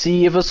 minutes to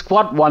see if a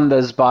squad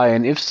wanders by,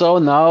 and if so,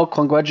 now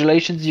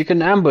congratulations, you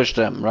can ambush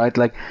them, right?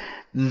 Like,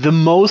 the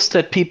most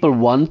that people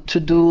want to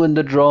do in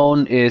the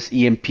drone is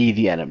EMP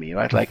the enemy,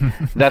 right? Like,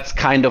 that's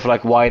kind of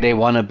like why they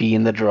want to be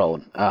in the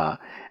drone.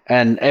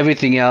 And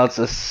everything else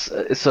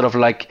is sort of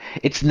like,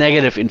 it's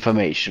negative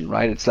information,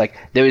 right? It's like,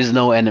 there is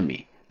no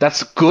enemy.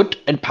 That's good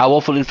and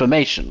powerful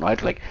information,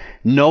 right? Like,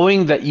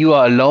 knowing that you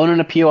are alone in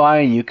a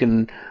POI and you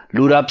can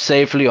loot up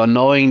safely, or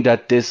knowing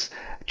that this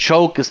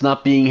choke is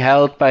not being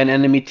held by an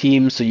enemy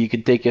team so you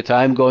can take your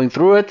time going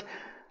through it,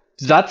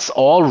 that's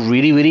all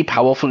really, really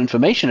powerful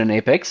information in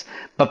Apex.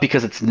 But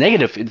because it's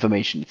negative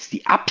information, it's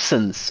the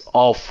absence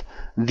of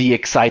the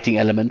exciting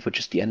element, which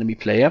is the enemy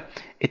player,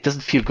 it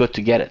doesn't feel good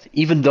to get it.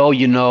 Even though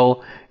you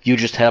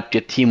just helped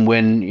your team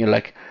win, you're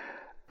like,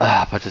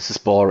 but this is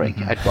boring.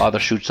 I'd rather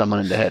shoot someone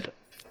in the head.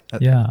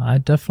 Yeah, I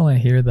definitely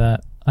hear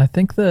that. I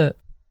think that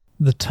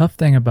the tough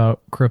thing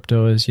about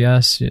Crypto is,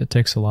 yes, it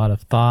takes a lot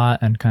of thought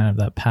and kind of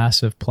that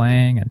passive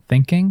playing and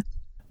thinking,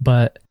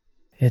 but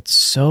it's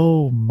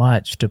so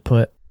much to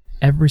put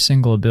every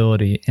single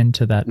ability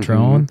into that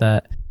drone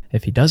that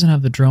if he doesn't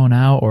have the drone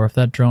out, or if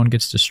that drone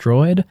gets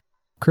destroyed,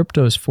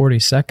 Crypto's 40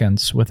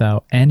 seconds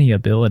without any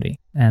ability,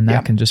 and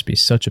that can just be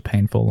such a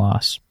painful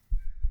loss.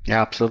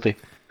 Yeah, absolutely.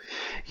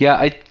 Yeah,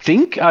 I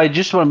think I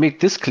just want to make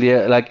this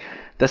clear. Like,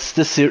 that's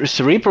the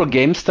cerebral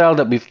game style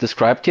that we've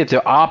described here.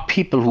 There are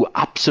people who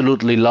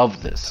absolutely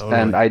love this,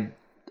 and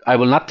I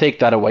will not take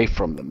that away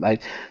from them.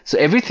 Right? So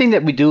everything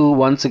that we do,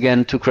 once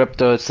again, to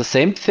Crypto, it's the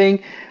same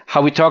thing.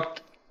 How we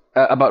talked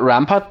about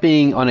Rampart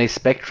being on a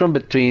spectrum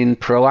between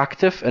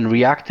proactive and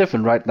reactive,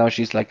 and right now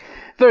she's like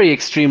very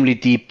extremely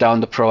deep down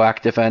the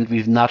proactive end.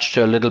 We've nudged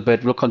her a little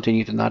bit. We'll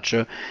continue to nudge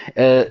her.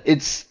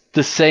 It's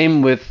the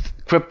same with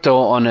Crypto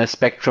on a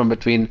spectrum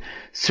between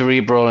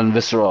cerebral and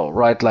visceral,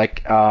 right?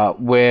 Like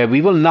where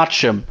we will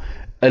nudge him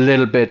a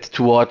little bit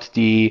toward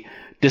the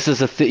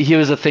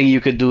here's a thing you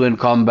could do in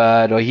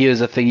combat, or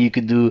here's a thing you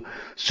could do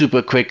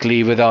super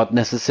quickly without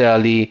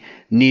necessarily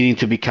needing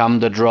to become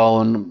the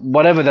drone,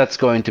 whatever that's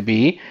going to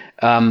be.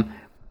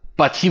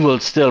 But he will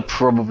still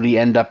probably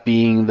end up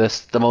being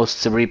the most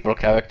cerebral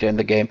character in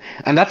the game,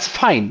 and that's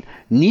fine.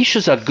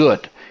 Niches are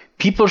good.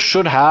 People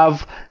should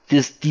have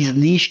these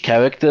niche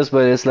characters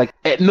where it's like,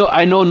 no,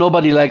 I know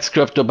nobody likes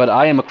Crypto, but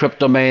I am a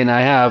Crypto main.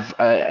 I have,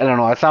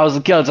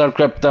 1,000 kills on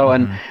Crypto,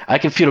 and I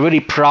can feel really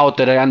proud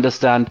that I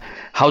understand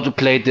how to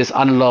play this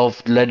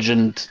unloved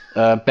legend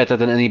better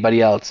than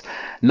anybody else.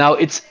 Now,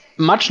 it's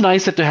much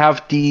nicer to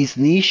have these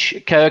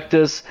niche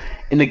characters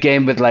in a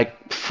game with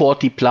like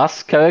 40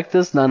 plus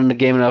characters, not in a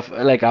game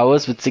like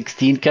ours with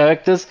 16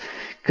 characters,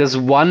 because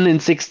 1 in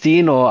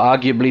 16, or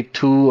arguably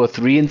 2 or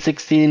 3 in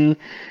 16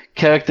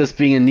 characters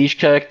being a niche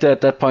character,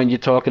 at that point you're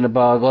talking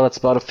about, well, that's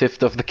about a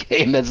fifth of the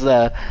game.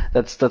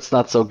 That's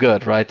not so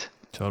good, right?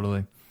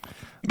 Totally.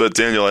 But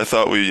Daniel, I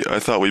thought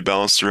we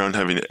balanced around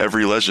having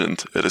every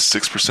legend at a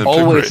 6%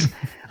 always pick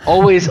rate.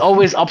 always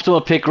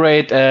optimal pick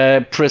rate,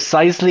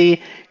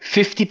 precisely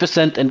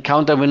 50%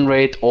 encounter win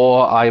rate,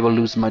 or I will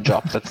lose my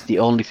job. That's the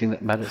only thing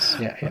that matters.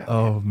 Yeah.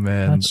 Oh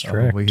man, That's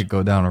strict. we could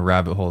go down a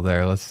rabbit hole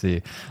there. Let's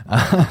see.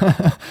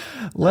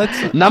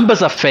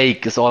 Numbers are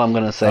fake, is all I'm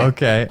gonna say.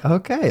 Okay.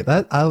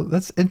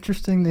 That's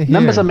interesting to hear.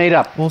 Numbers are made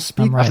up. Well,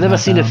 I've never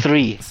seen a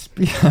 3.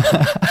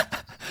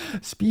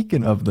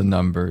 Speaking of the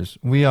numbers,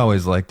 we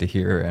always like to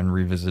hear and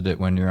revisit it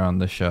when you're on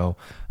the show.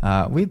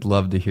 We'd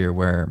love to hear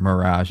where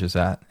Mirage is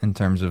at in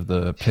terms of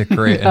the pick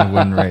rate and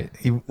win rate.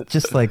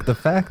 Just like the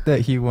fact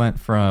that he went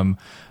from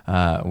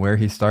where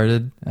he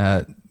started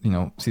at,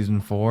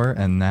 season 4,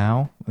 and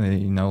now,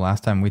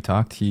 last time we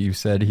talked, you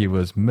said he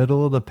was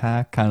middle of the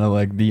pack, kind of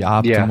like the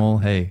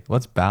optimal. Hey,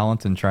 let's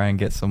balance and try and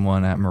get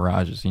someone at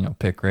Mirage's,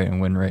 pick rate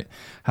and win rate.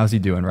 How's he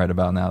doing right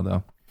about now,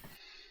 though?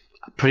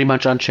 Pretty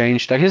much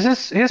unchanged. Like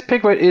his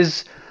pick rate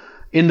is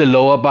in the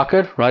lower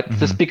bucket, right? Mm-hmm.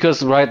 Just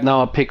because right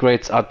now our pick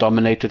rates are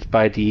dominated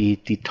by the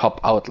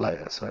top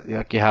outliers, right?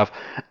 Like you have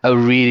a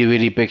really,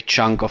 really big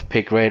chunk of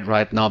pick rate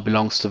right now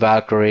belongs to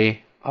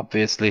Valkyrie,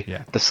 obviously.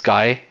 Yeah. The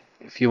Sky,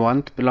 if you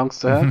want, belongs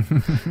to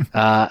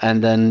her.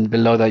 And then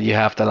below that you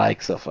have the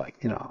likes of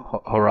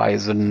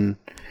Horizon,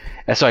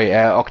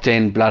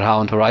 Octane,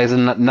 Bloodhound,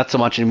 Horizon. Not so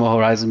much anymore.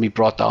 Horizon we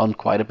brought down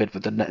quite a bit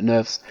with the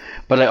nerfs,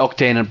 but like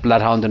Octane and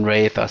Bloodhound and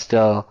Wraith are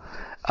still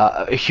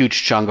a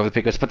huge chunk of the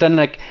pickers. But then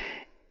like,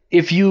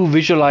 if you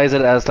visualize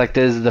it as like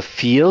there's the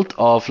field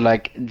of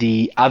like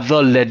the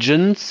other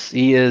legends,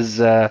 he is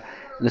the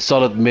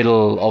solid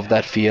middle of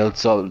that field,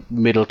 so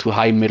middle to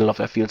high middle of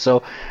that field.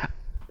 So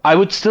I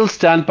would still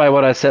stand by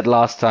what I said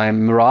last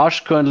time.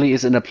 Mirage currently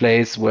is in a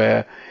place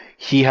where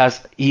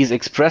he's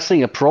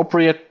expressing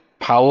appropriate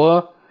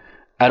power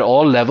at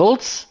all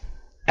levels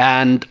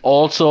and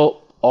also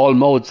all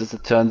modes, as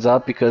it turns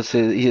out, because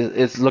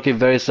it's looking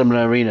very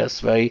similar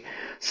arenas, very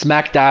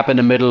smack dab in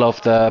the middle of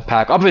the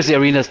pack. Obviously,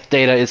 arenas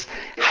data is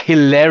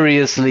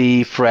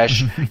hilariously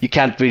fresh. You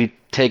can't really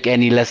take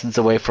any lessons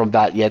away from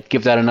that yet.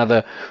 Give that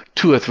another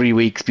 2 or 3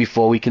 weeks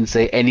before we can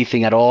say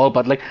anything at all.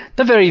 But like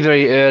the very,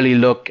 very early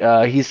look,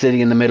 he's sitting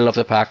in the middle of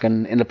the pack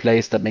and in a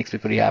place that makes me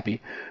pretty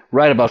happy.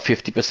 Right about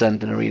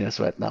 50% in arenas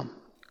right now.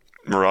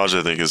 Mirage,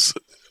 I think,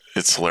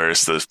 it's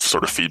hilarious, the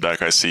sort of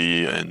feedback I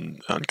see and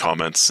on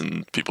comments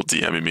and people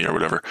DMing me or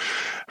whatever,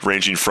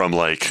 ranging from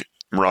like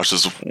Mirage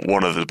is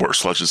one of the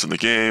worst legends in the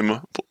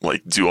game,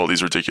 like do all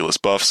these ridiculous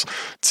buffs,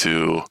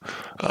 to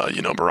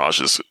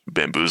Mirage is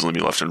bamboozling me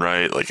left and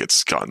right. Like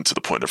it's gotten to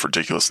the point of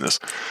ridiculousness,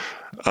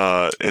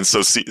 and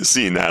so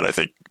seeing that, I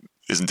think,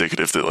 is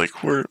indicative that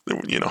like we're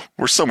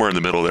somewhere in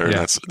the middle there.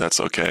 Yeah. And that's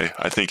okay.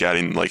 I think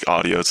adding like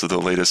audio to the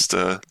latest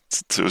to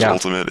his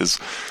ultimate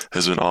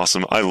has been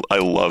awesome. I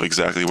love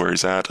exactly where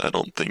he's at. I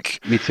don't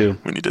think me too.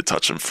 We need to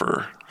touch him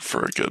for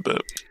a good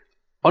bit.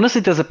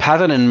 Honestly, there's a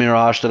pattern in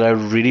Mirage that I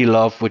really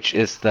love, which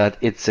is that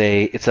it's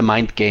a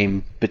mind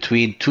game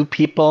between two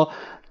people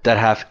that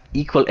have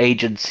equal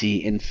agency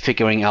in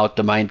figuring out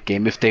the mind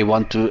game if they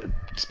want to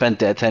spend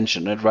their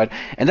attention on it, right?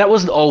 And that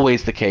wasn't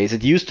always the case.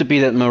 It used to be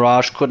that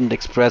Mirage couldn't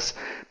express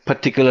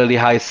particularly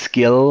high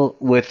skill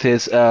with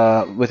his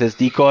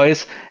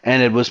decoys,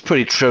 and it was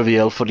pretty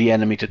trivial for the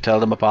enemy to tell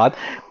them apart.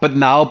 But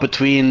now,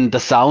 between the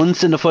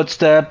sounds in the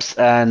footsteps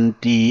and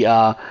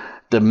the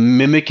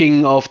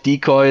mimicking of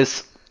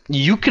decoys,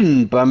 you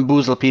can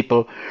bamboozle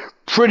people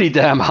pretty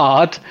damn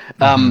hard.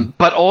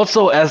 But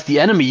also as the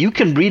enemy, you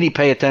can really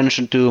pay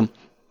attention to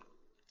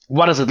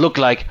what does it look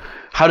like?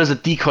 How does a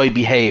decoy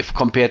behave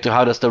compared to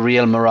how does the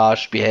real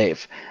Mirage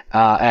behave?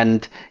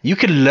 And you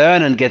can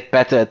learn and get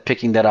better at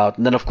picking that out.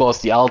 And then, of course,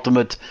 the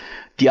ultimate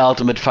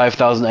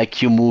 5,000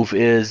 IQ move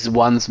is,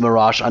 once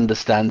Mirage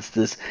understands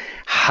this,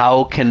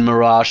 how can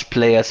Mirage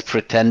players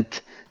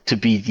pretend to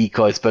be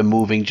decoys by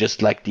moving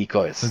just like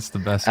decoys? That's the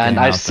best. And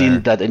I've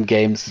seen that in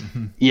games.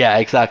 Yeah,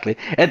 exactly.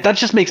 And that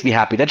just makes me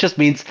happy. That just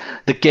means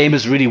the game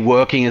is really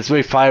working. It's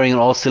really firing on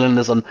all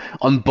cylinders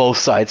on both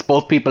sides.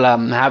 Both people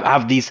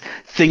have these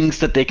things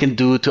that they can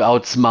do to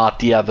outsmart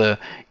the other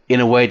in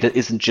a way that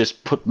isn't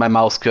just put my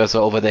mouse cursor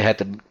over their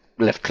head and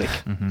left click.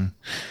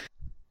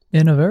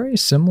 In a very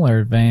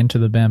similar vein to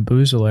the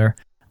Bamboozler,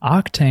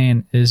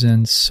 Octane is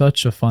in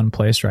such a fun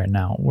place right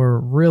now. We're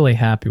really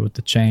happy with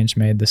the change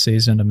made this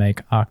season to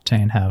make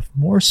Octane have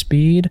more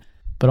speed,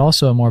 but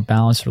also a more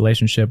balanced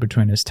relationship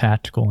between his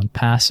tactical and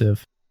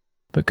passive.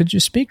 But could you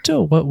speak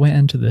to what went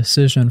into the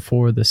decision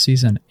for the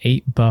Season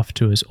 8 buff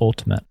to his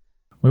ultimate?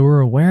 We were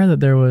aware that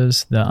there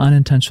was the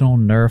unintentional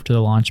nerf to the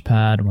launch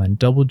pad when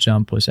double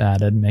jump was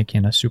added,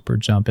 making a super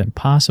jump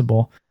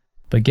impossible.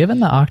 But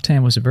given that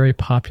Octane was a very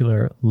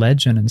popular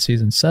legend in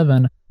Season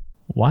 7,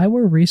 why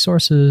were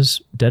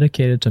resources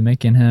dedicated to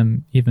making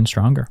him even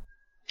stronger?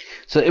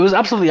 So it was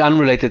absolutely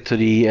unrelated to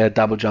the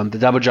double jump. The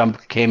double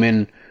jump came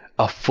in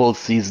a full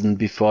season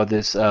before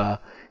this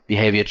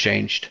behavior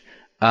changed.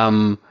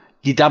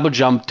 The double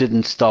jump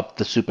didn't stop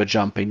the super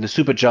jumping. The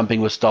super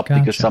jumping was stopped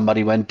because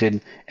somebody went in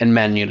and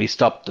manually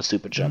stopped the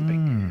super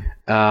jumping.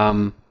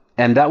 And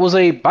that was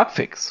a bug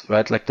fix,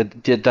 right? Like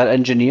that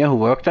engineer who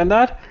worked on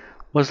that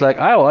was like,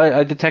 oh,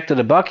 I detected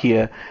a bug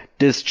here.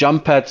 This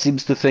jump pad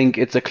seems to think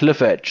it's a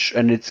cliff edge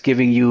and it's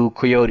giving you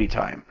coyote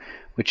time,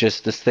 which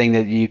is this thing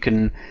that you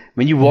can,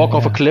 when you walk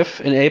off a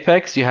cliff in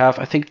Apex, you have,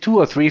 I think, 2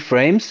 or 3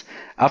 frames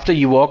after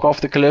you walk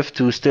off the cliff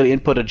to still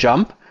input a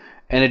jump,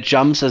 and it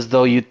jumps as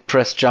though you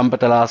press jump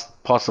at the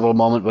last possible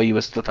moment where you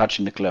were still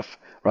touching the cliff,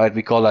 right?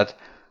 We call that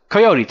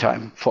coyote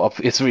time for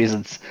obvious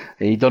reasons.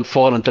 You don't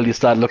fall until you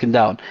start looking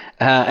down.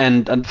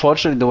 And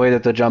unfortunately, the way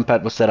that the jump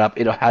pad was set up,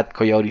 it had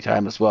coyote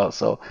time as well.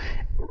 So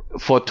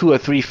for 2 or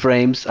 3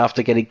 frames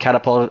after getting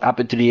catapulted up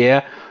into the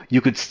air,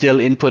 you could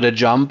still input a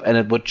jump, and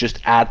it would just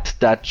add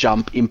that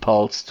jump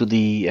impulse to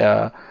the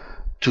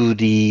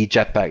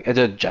jetpack,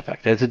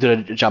 to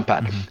the jump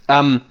pad.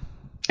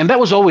 And that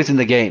was always in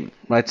the game,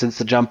 right? Since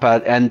the jump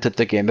pad entered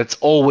the game, that's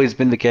always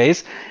been the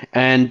case.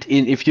 And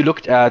if you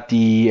looked at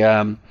the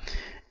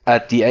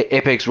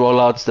Apex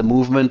rollouts, the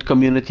movement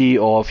community,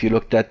 or if you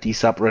looked at the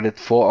subreddit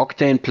for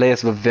Octane,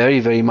 players were very,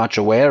 very much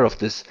aware of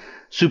this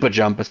super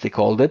jump, as they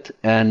called it,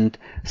 and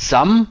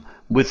some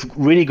with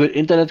really good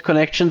internet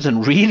connections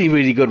and really,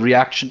 really good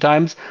reaction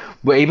times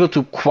were able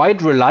to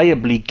quite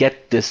reliably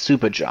get this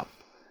super jump,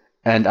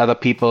 and other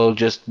people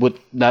just would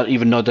not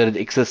even know that it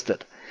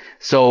existed.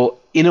 So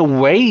in a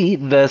way,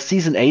 the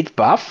Season 8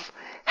 buff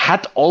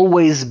had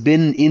always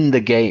been in the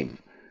game,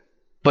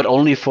 but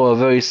only for a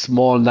very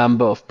small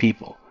number of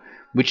people,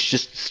 which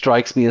just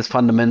strikes me as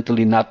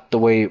fundamentally not the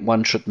way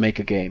one should make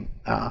a game.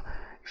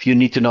 If you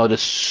need to know the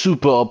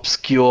super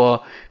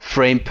obscure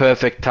frame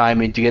perfect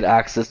timing to get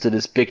access to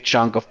this big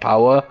chunk of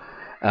power,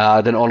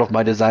 then all of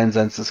my design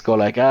senses go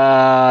like,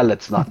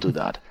 let's not do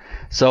that.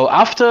 So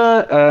after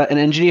an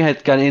engineer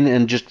had gone in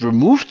and just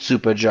removed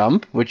super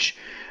jump, which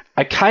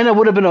I kind of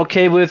would have been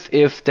okay with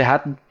if there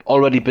hadn't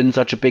already been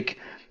such a big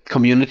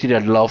community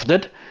that loved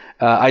it,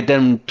 I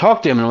then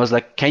talked to him and was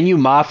like, can you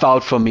math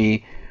out for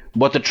me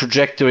what the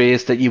trajectory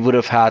is that you would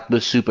have had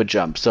with super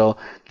jump? So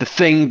the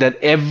thing that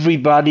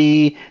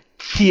everybody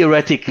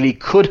theoretically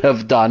could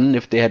have done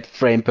if they had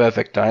frame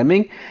perfect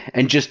timing,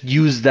 and just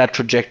use that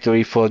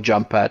trajectory for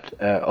jump pad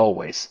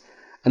always.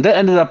 And that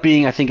ended up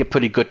being, I think, a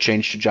pretty good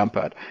change to jump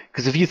pad.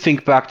 Because if you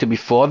think back to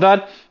before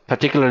that,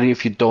 particularly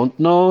if you don't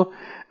know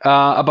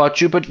about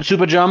super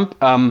jump,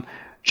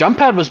 jump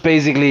pad was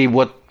basically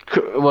what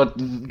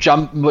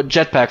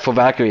jetpack for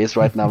Valkyrie is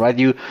right now, right?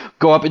 You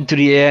go up into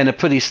the air in a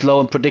pretty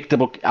slow and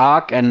predictable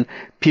arc, and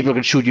people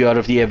can shoot you out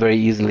of the air very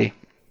easily.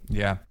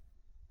 Yeah.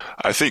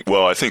 I think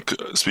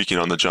speaking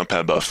on the jump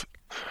pad buff,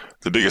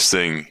 the biggest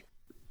thing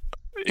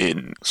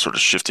in sort of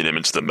shifting him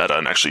into the meta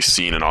and actually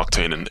seeing an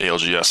Octane and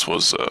ALGS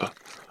was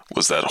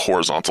that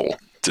horizontal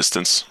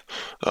distance,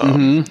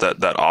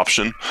 that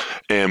option.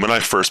 And when I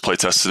first play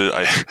tested it,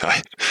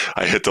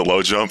 I hit the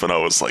low jump and I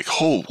was like,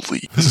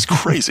 holy, this is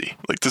crazy.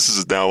 Like, this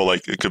is now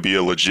like, it could be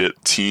a legit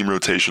team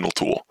rotational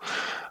tool.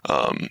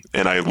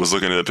 And I was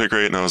looking at the pick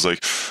rate and I was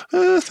like,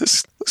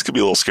 this could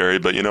be a little scary,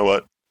 but you know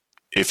what?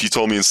 If you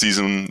told me in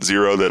Season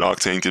 0 that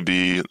Octane could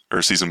be,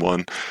 or Season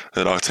 1,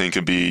 that Octane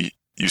could be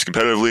used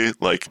competitively,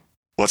 like,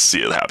 let's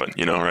see it happen,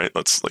 you know, right?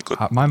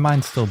 My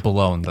mind's still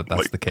blown that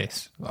that's the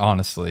case,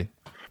 honestly.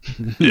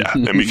 Yeah,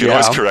 and we can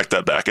always correct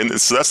that back.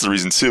 And so that's the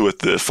reason, too, with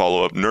the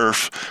follow-up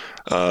nerf,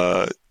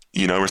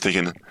 we're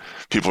thinking,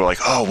 people are like,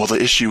 oh, well, the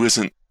issue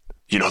isn't,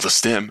 the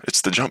stim,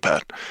 it's the jump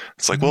pad.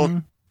 It's like,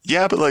 well,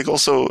 yeah, but like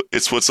also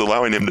it's what's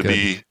allowing him to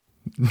be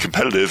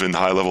competitive in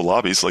high level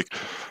lobbies, like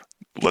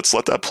let's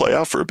let that play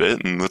out for a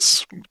bit, and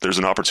there's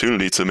an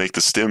opportunity to make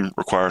the stim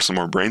require some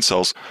more brain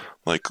cells.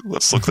 Like,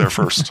 let's look there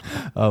first.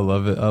 I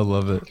love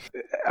it.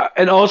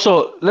 And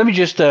also, let me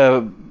just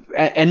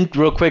end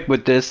real quick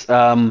with this.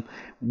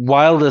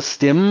 While the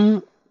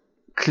stim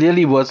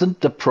clearly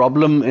wasn't the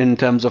problem in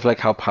terms of like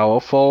how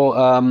powerful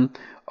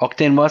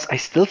Octane was, I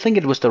still think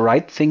it was the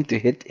right thing to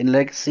hit in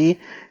Legacy,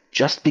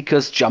 just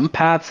because jump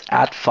pads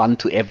add fun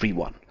to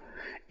everyone.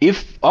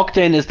 If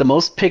Octane is the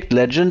most picked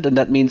legend, and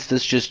that means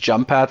there's just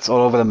jump pads all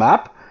over the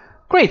map,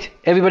 great.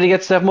 Everybody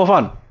gets to have more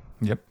fun.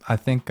 Yep, I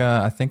think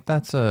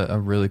that's a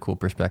really cool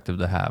perspective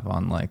to have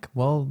on, like,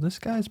 well, this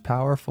guy's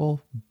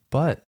powerful,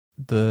 but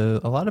a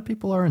lot of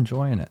people are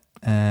enjoying it,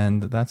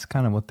 and that's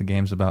kind of what the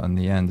game's about in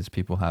the end, is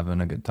people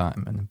having a good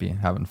time and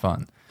having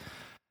fun.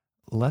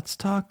 Let's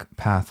talk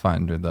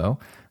Pathfinder though.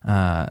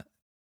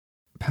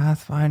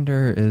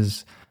 Pathfinder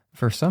is,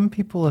 for some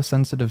people, a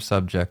sensitive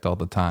subject all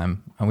the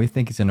time, and we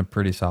think he's in a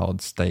pretty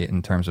solid state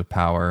in terms of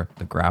power.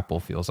 The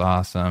grapple feels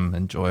awesome,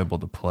 enjoyable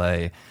to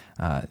play.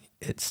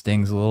 It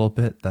stings a little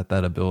bit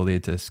that ability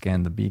to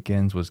scan the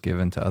beacons was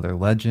given to other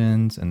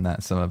legends, and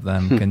that some of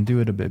them can do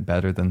it a bit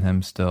better than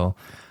him still.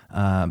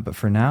 But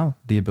for now,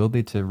 the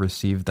ability to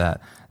receive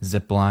that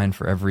zip line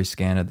for every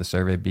scan of the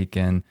survey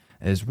beacon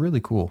is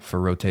really cool for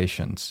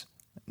rotations.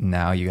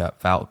 Now you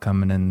got Valk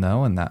coming in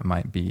though, and that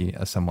might be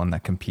someone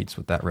that competes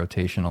with that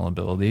rotational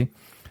ability.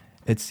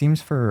 It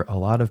seems for a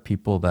lot of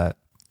people that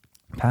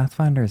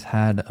Pathfinder's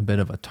had a bit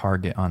of a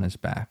target on his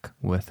back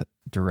with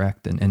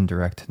direct and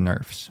indirect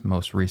nerfs.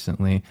 Most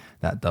recently,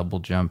 that double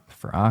jump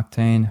for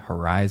Octane,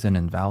 Horizon,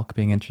 and Valk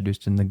being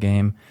introduced in the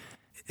game.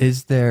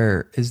 Is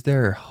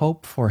there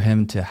hope for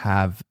him to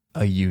have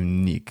a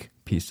unique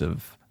piece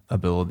of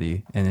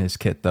ability in his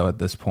kit though at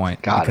this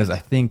point? Because I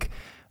think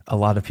a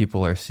lot of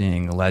people are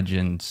seeing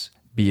legends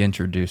be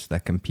introduced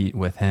that compete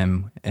with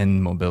him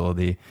in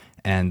mobility,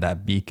 and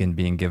that beacon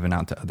being given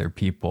out to other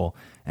people.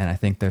 And I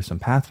think there's some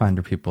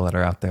Pathfinder people that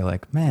are out there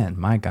like, man,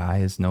 my guy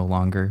is no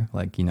longer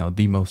like,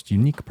 the most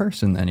unique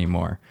person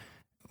anymore.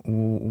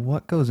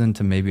 What goes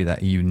into maybe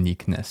that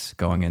uniqueness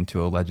going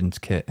into a Legends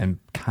kit and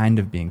kind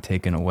of being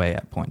taken away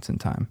at points in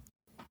time?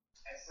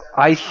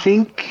 I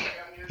think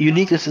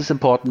uniqueness is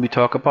important. We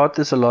talk about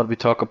this a lot. We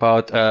talk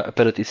about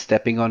abilities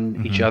stepping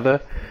on each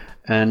other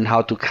and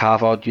how to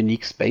carve out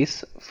unique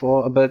space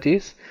for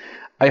abilities.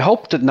 I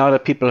hope that now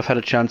that people have had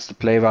a chance to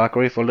play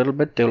Valkyrie for a little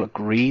bit, they'll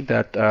agree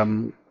that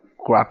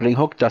Grappling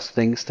Hook does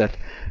things that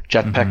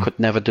Jetpack could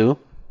never do,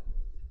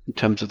 in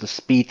terms of the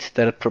speed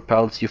that it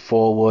propels you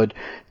forward,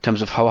 in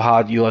terms of how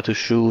hard you are to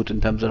shoot, in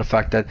terms of the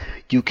fact that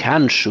you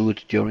can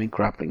shoot during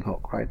Grappling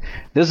Hook, right?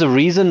 There's a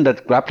reason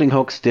that Grappling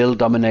Hook still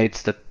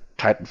dominates the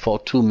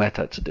Titanfall 2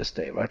 meta to this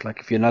day, right? Like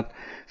if you're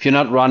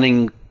not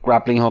running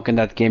Grappling Hook in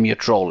that game, you're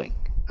trolling.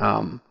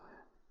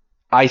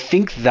 I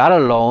think that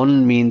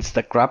alone means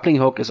that Grappling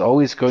Hook is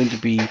always going to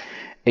be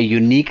a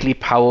uniquely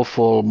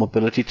powerful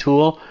mobility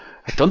tool.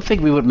 I don't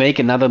think we would make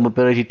another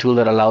mobility tool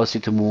that allows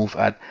you to move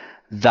at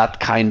that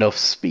kind of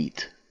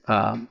speed.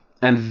 And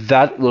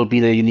that will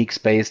be the unique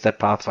space that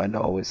Pathfinder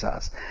always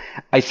has.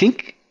 I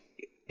think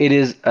it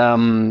is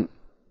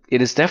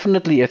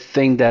definitely a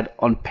thing that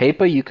on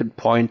paper you can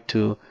point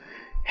to,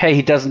 hey,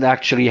 he doesn't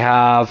actually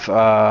have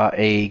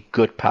a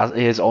good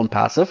his own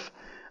passive.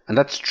 And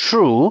that's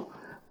true.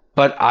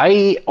 But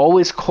I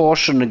always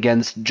caution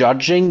against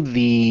judging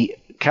the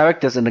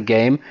characters in the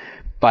game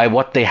by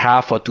what they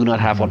have or do not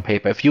have on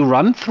paper. If you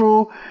run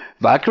through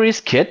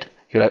Valkyrie's kit,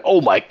 you're like, oh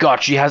my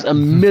god, she has a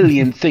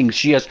million things.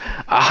 She has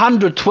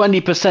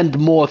 120%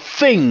 more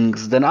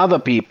things than other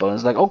people.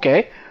 It's like,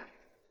 okay,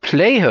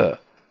 play her.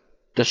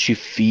 Does she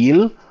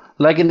feel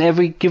like in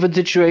every given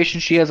situation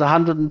she has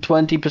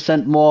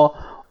 120% more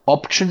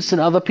options than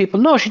other people?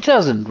 No, she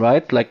doesn't,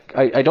 right? Like,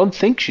 I don't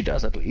think she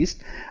does, at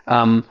least.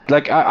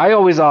 I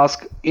always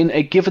ask, in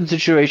a given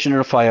situation in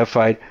a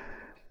firefight,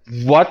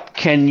 what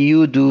can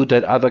you do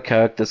that other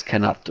characters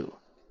cannot do?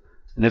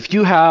 And if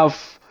you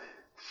have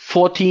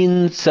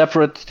 14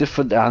 separate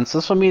different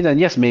answers for me, then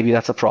yes, maybe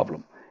that's a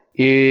problem.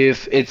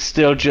 If it's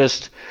still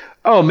just,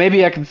 oh,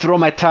 maybe I can throw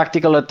my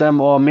tactical at them,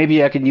 or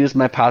maybe I can use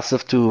my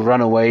passive to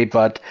run away,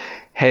 but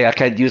hey, I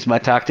can't use my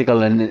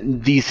tactical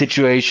in these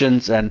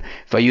situations, and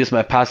if I use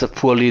my passive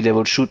poorly, they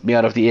will shoot me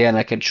out of the air and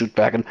I can shoot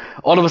back. And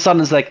all of a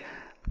sudden it's like,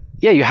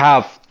 yeah, you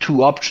have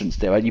two options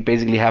there, right? You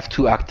basically have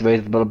two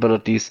activated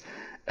abilities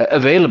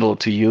available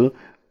to you,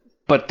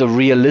 but the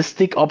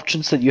realistic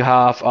options that you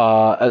have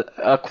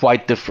are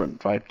quite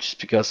different, right? Just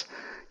because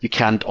you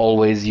can't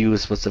always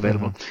use what's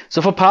available.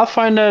 So for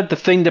Pathfinder, the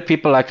thing that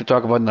people like to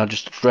talk about, and I'll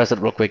just address it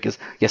real quick, is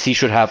yes, he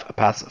should have a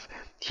passive.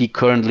 He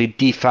currently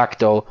de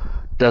facto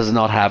does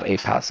not have a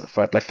passive,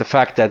 right? Like the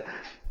fact that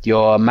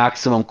your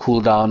maximum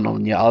cooldown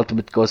on your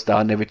ultimate goes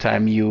down every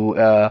time you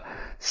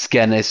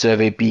scan a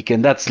survey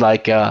beacon. That's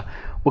like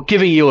we're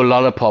giving you a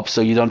lollipop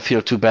so you don't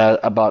feel too bad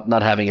about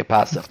not having a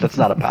passive. That's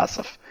not a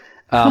passive.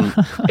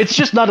 It's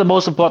just not the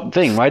most important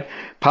thing, right?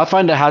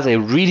 Pathfinder has a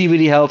really,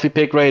 really healthy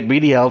pick rate,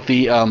 really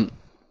healthy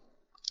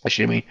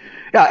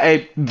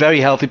a very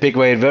healthy pick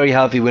rate, very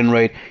healthy win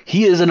rate.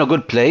 He is in a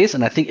good place,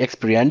 and I think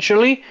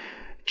experientially,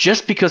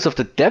 just because of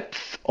the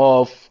depth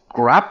of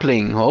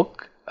grappling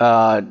hook,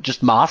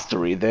 just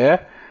mastery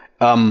there.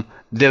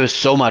 There is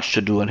so much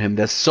to do on him.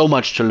 There's so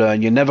much to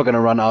learn. You're never going to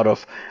run out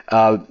of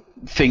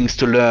things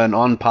to learn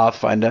on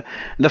Pathfinder.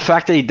 And the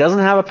fact that he doesn't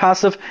have a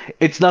passive,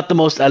 it's not the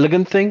most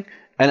elegant thing.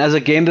 And as a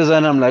game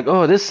designer, I'm like,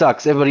 oh, this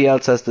sucks. Everybody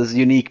else has this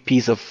unique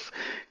piece of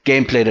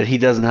gameplay that he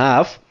doesn't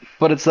have.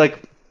 But it's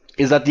like,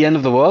 is that the end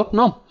of the world?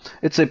 No.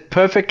 It's a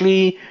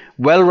perfectly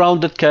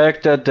well-rounded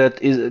character that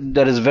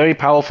is very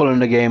powerful in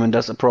the game and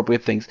does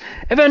appropriate things.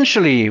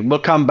 Eventually, we'll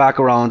come back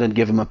around and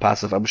give him a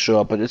passive, I'm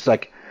sure. But it's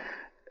like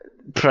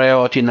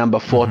priority number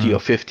 40 or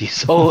 50.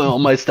 So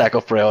on my stack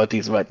of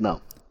priorities right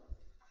now.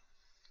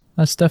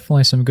 That's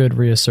definitely some good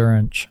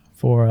reassurance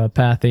for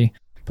Pathy.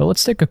 But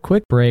let's take a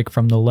quick break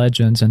from the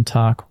legends and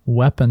talk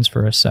weapons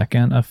for a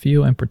second, a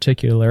few in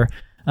particular.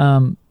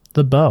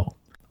 The bow.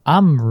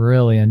 I'm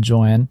really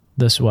enjoying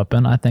this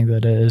weapon. I think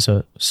that it is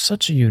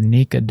such a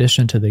unique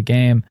addition to the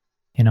game,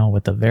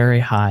 with a very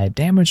high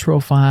damage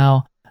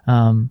profile,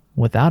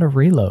 without a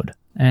reload.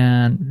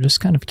 And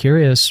just kind of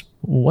curious,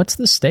 what's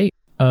the state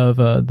of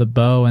the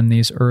bow in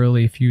these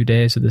early few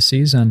days of the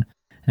season,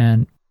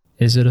 and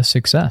is it a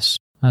success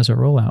as a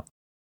rollout?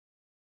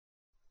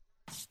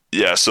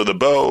 Yeah, so the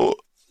bow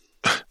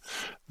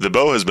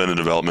has been in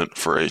development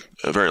for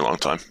a very long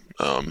time.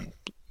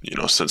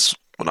 Since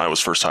when I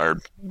was first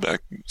hired back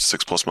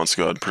 6+ months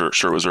ago, I'm pretty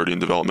sure it was already in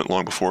development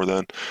long before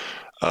then.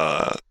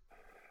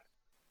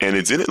 And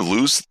it didn't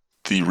lose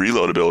the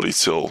reload ability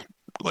till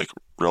like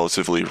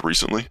relatively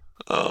recently.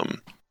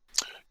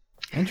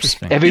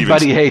 Interesting.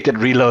 Everybody hated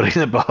reloading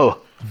the bow.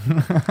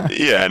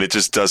 Yeah, and it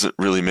just doesn't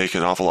really make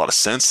an awful lot of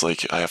sense.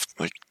 Like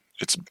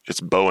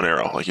it's bow and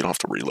arrow. Like you don't have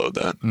to reload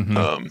that.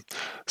 Mm-hmm.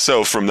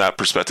 So from that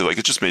perspective, like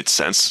it just made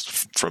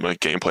sense from a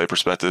gameplay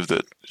perspective that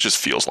it just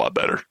feels a lot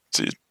better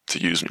to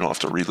use and you don't have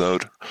to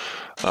reload.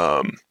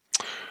 So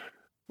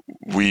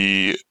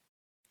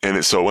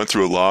it went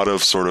through a lot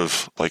of sort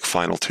of like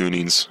final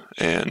tunings,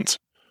 and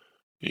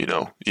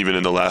even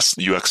in the last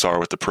UXR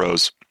with the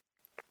pros,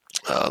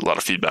 a lot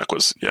of feedback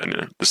was,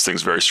 this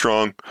thing's very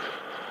strong.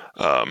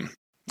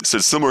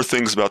 Said similar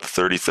things about the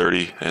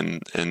 30-30,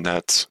 and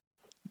that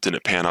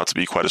didn't pan out to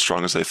be quite as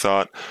strong as they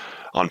thought.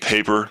 On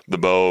paper, the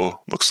bow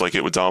looks like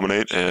it would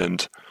dominate,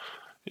 and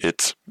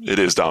it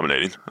is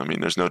dominating. I mean,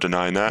 there's no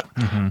denying that.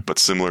 Mm-hmm. But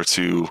similar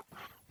to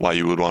why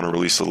you would want to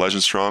release the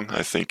Legend Strong,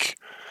 I think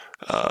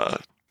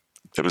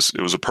it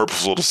was a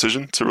purposeful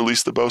decision to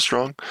release the bow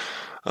strong.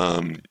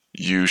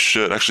 You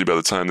should actually, by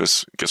the time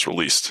this gets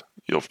released,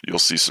 you'll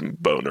see some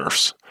bow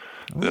nerfs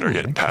that are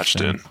getting patched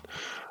in.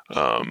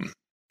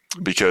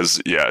 Because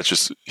it's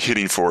just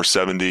hitting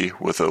 470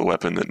 with a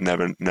weapon that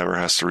never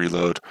has to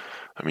reload.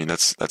 I mean,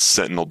 that's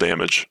sentinel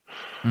damage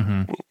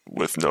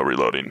with no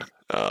reloading.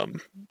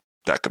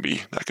 That can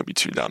be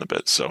tuned down a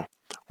bit. So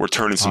we're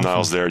turning some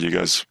dials there. You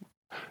guys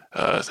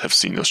have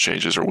seen those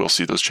changes, or will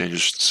see those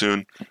changes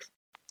soon.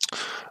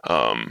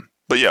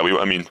 But yeah,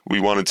 we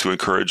wanted to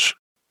encourage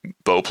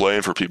bow play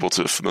and for people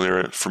to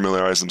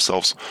familiarize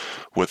themselves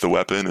with the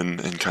weapon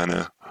and kind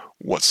of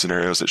what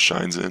scenarios it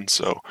shines in.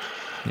 So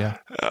yeah,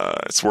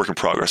 it's work in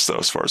progress though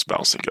as far as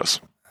balancing goes.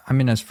 I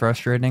mean, as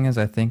frustrating as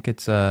I think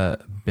it's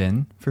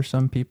been for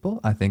some people,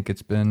 I think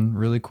it's been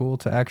really cool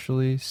to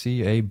actually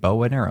see a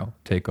bow and arrow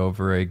take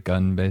over a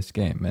gun-based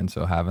game. And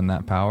so having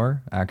that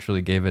power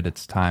actually gave it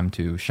its time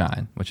to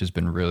shine, which has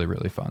been really,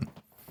 really fun.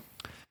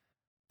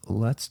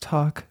 Let's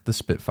talk the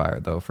Spitfire,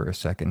 though, for a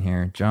second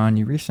here. John,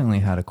 you recently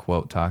had a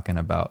quote talking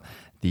about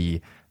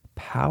the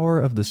power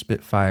of the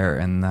Spitfire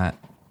and that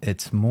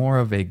it's more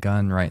of a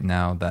gun right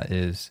now that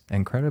is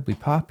incredibly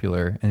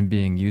popular and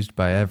being used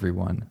by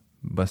everyone.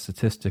 But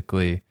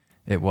statistically,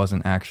 it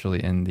wasn't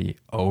actually in the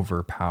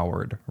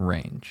overpowered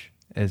range.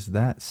 Is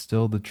that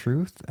still the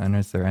truth? And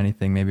is there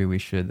anything maybe we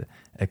should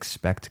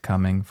expect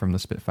coming from the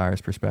Spitfire's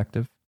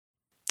perspective?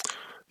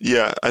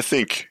 Yeah, I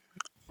think,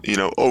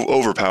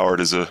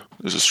 overpowered is a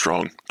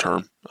strong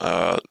term.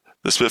 The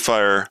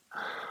Spitfire,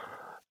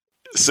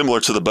 similar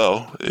to the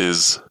bow,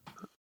 is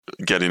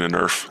getting a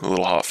nerf, a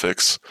little hot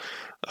fix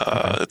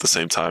at the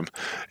same time.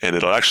 And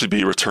it'll actually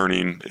be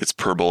returning its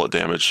per bullet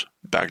damage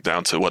back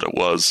down to what it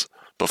was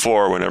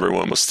before, when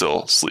everyone was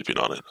still sleeping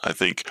on it. I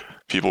think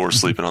people were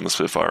sleeping on the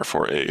Spitfire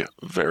for a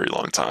very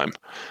long time.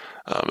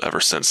 Ever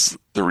since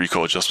the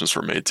recoil adjustments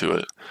were made to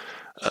it,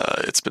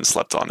 it's been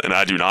slept on. And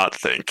I do not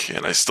think,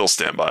 and I still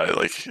stand by,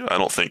 I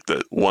don't think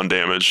that 1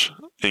 damage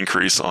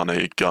increase on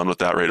a gun with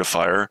that rate of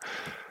fire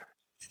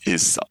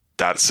is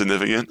that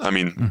significant. I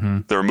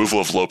mean, the removal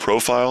of low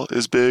profile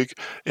is big,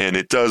 and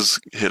it does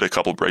hit a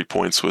couple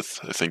breakpoints with,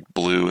 I think,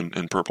 blue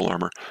and purple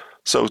armor.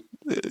 So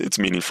it's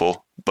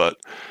meaningful, but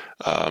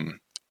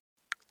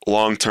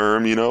long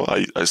term,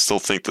 I still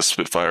think the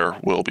Spitfire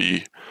will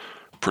be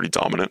pretty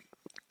dominant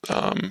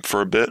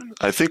for a bit.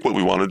 I think what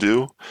we want to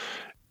do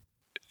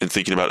in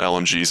thinking about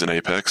LMGs and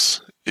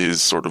Apex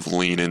is sort of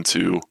lean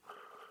into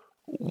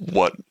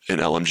what an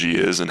LMG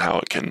is and how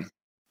it can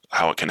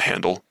how it can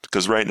handle.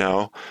 Because right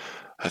now,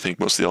 I think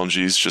most of the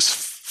LMGs just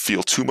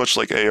feel too much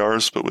like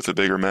ARs, but with a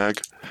bigger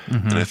mag.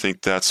 And I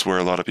think that's where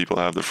a lot of people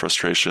have the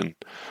frustration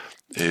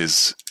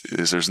is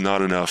there's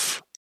not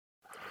enough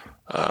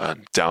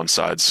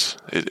downsides.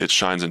 It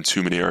shines in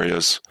too many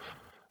areas.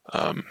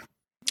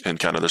 And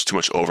kind of there's too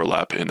much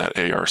overlap in that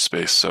AR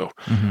space. So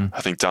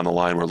I think down the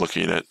line, we're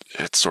looking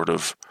at sort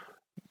of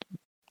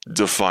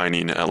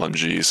defining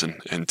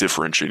LMGs and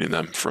differentiating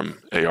them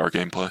from AR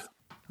gameplay.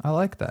 I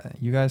like that.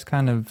 You guys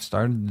kind of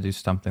started to do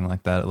something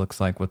like that, it looks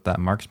like, with that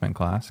marksman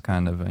class,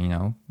 kind of,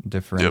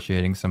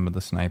 differentiating some of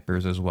the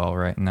snipers as well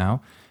right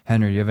now.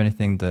 Henry, do you have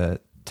anything to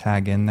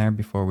tag in there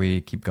before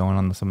we keep going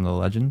on some of the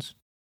legends?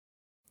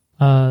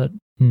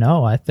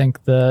 No, I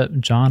think that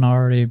John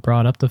already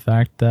brought up the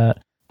fact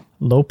that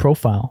low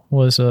profile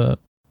was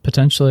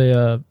potentially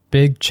a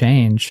big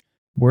change.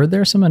 Were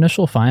there some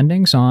initial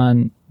findings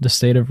on the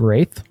state of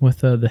Wraith with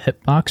the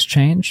hitbox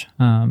change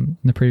in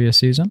the previous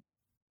season?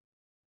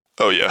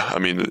 Oh yeah, I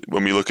mean,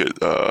 when we look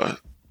at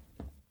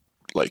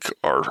like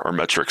our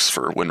metrics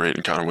for win rate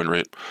and counter win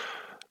rate,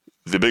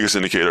 the biggest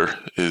indicator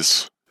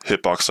is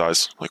hitbox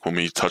size. Like when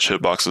we touch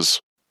hitboxes,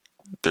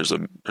 there's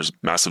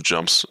massive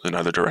jumps in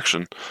either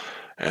direction,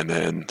 and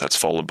then that's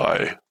followed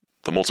by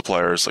the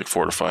multipliers like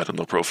fortified and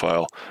low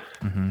profile,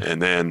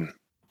 and then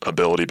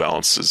ability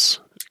balance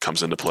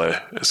comes into play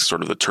as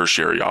sort of the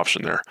tertiary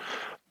option there.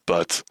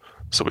 But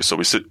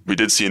we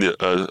did see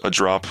a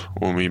drop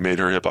when we made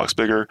her hitbox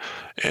bigger,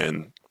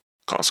 and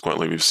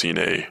consequently we've seen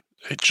a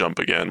jump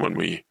again when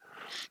we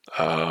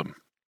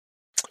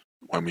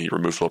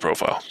removed low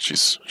profile.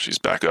 She's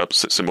back up,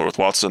 similar with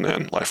Wattson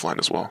and Lifeline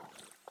as well.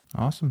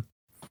 Awesome.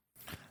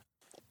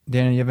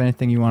 Danny, you have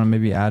anything you want to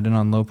maybe add in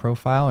on low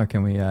profile, or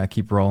can we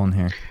keep rolling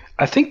here?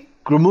 I think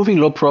removing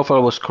low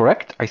profile was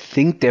correct. I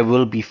think there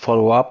will be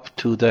follow-up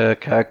to the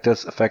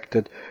characters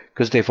affected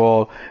because they've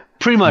all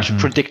pretty much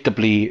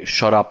predictably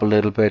shot up a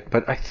little bit.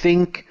 But I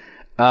think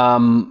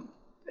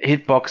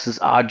hitboxes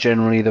are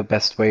generally the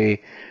best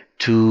way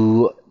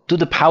to do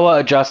the power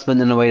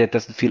adjustment in a way that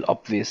doesn't feel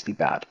obviously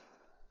bad.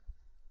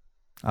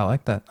 I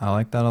like that. I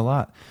like that a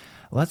lot.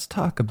 Let's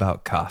talk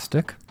about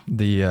Caustic,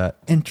 the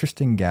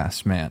interesting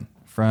gas man.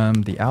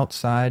 From the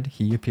outside,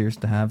 he appears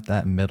to have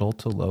that middle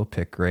to low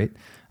pick rate,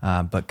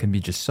 but can be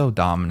just so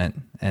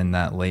dominant in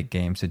that late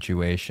game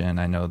situation.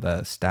 I know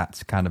the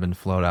stats kind of been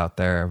floated out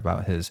there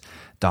about his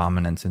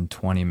dominance in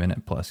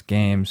 20-minute plus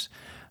games.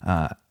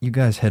 You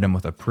guys hit him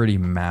with a pretty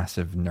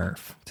massive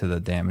nerf to the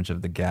damage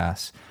of the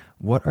gas.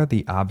 What are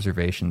the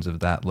observations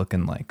of that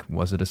looking like?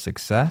 Was it a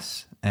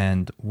success?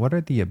 And what are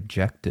the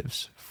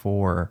objectives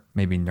for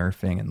maybe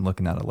nerfing and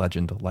looking at a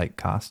legend like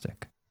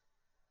Caustic?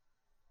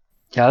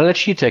 Yeah, I'll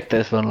let you take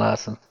this one,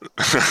 Larson.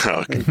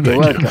 Okay, You're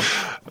welcome.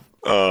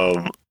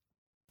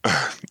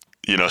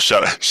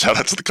 Shout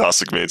out to the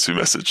Caustic mates who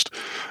messaged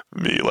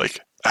me like,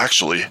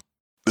 actually,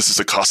 this is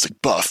a Caustic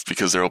buff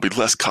because there will be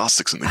less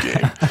Caustics in the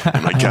game,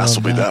 and my gas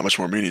will be that much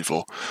more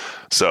meaningful.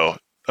 So,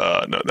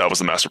 no, that was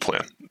the master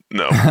plan.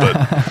 No,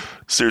 but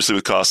seriously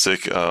with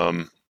Caustic,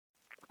 yeah,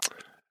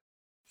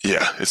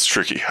 it's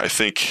tricky. I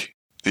think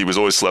he was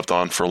always slept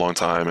on for a long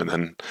time, and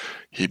then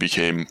he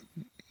became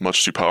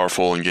much too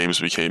powerful, and games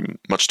became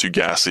much too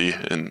gassy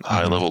in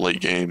high-level late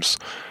games.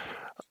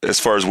 As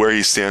far as where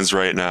he stands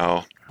right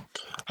now,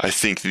 I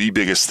think the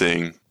biggest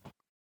thing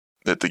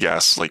that the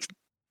gas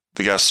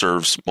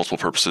serves multiple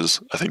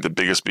purposes. I think the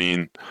biggest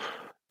being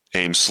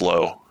aim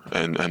slow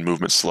and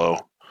movement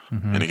slow.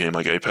 In a game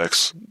like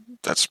Apex,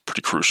 that's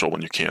pretty crucial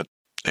when you can't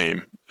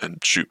aim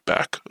and shoot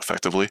back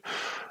effectively.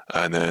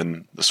 And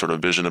then the sort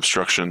of vision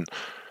obstruction,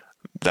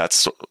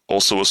 that's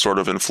also a sort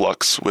of in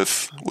flux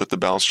with the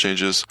balance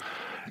changes.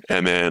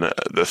 And then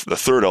the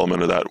third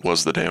element of that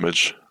was the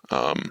damage.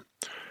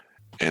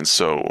 And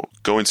so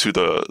going to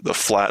the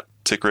flat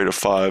tick rate of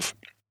 5,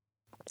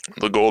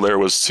 the goal there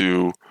was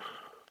to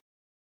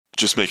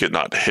just make it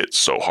not hit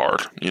so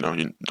hard. You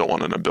don't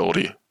want an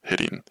ability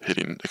hitting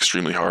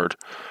extremely hard.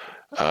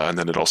 And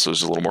then it also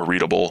is a little more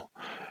readable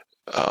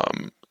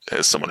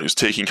as someone who's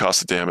taking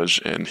Caustic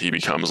damage, and he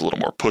becomes a little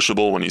more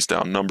pushable when he's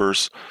down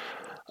numbers.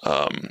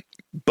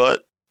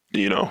 But,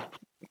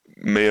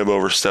 may have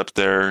overstepped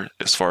there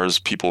as far as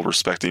people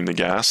respecting the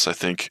gas. I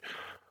think,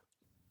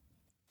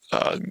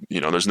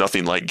 there's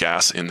nothing like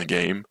gas in the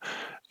game,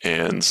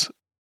 and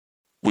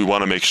we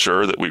want to make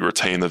sure that we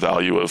retain the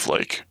value of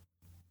like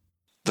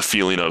the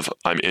feeling of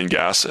I'm in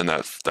gas, and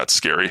that's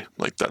scary.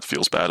 Like that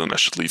feels bad, and I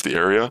should leave the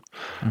area.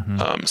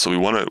 So we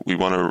want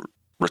to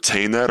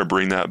retain that or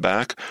bring that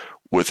back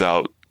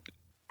without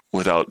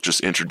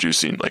just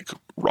introducing like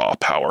raw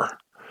power.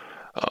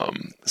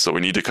 So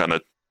we need to kind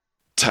of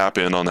tap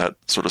in on that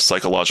sort of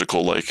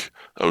psychological, like,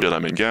 oh, did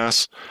I'm in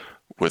gas,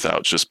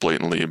 without just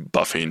blatantly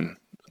buffing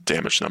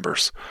damage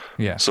numbers.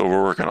 Yeah. So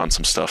we're working on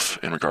some stuff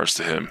in regards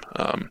to him.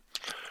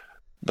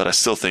 But I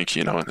still think,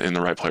 in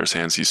the right player's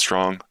hands, he's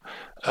strong.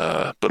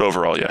 But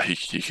overall, yeah,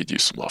 he could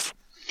use some love.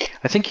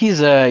 I think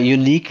he's a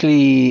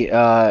uniquely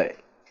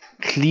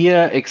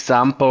clear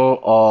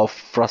example of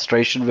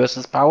frustration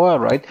versus power,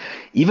 right?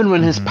 Even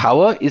when his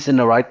power is in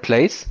the right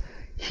place,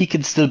 he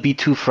can still be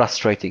too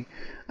frustrating.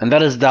 And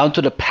that is down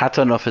to the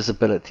pattern of his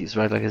abilities,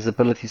 right? Like his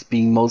abilities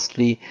being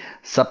mostly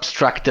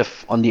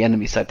subtractive on the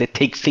enemy side. They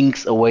take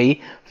things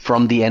away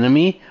from the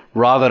enemy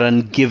rather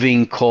than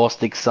giving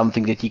Caustic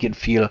something that he can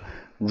feel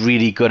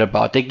really good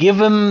about. They give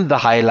him the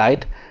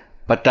highlight,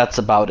 but that's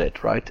about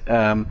it, right?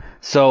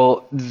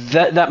 So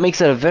that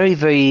makes it a very,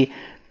 very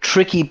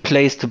tricky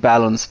place to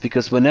balance,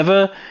 because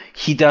whenever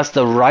he does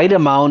the right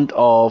amount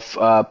of,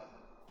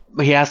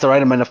 he has the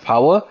right amount of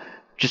power,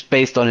 just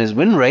based on his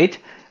win rate,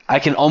 I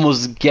can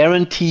almost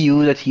guarantee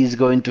you that he's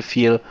going to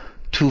feel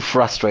too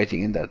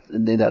frustrating in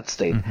that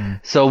state. Mm-hmm.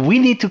 So we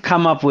need to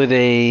come up with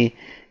a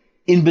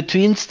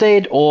in-between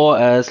state, or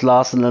as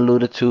Larson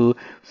alluded to,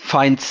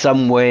 find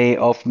some way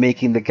of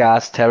making the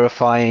gas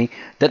terrifying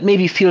that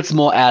maybe feels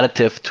more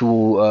additive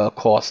to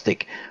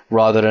Caustic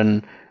rather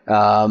than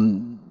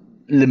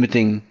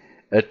limiting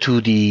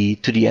to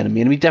the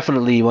enemy. And we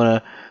definitely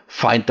want to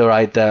find the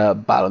right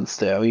balance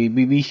there.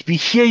 We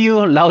hear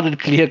you loud and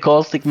clear,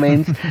 Caustic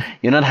mains.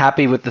 You're not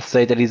happy with the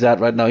state that he's at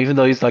right now, even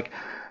though he's like,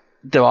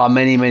 there are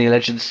many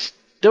legends.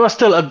 There are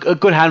still a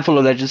good handful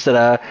of legends that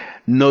are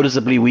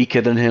noticeably weaker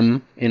than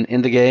him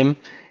in the game.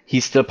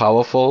 He's still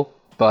powerful,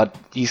 but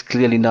he's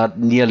clearly not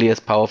nearly as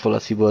powerful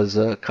as he was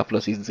a couple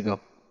of seasons ago.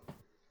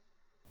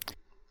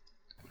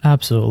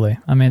 Absolutely.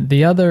 I mean,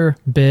 the other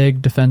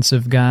big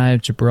defensive guy,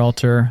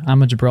 Gibraltar,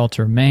 I'm a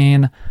Gibraltar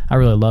main. I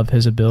really love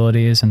his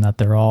abilities and that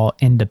they're all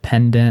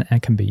independent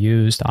and can be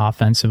used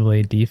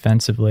offensively,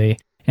 defensively,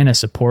 in a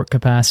support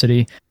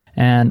capacity.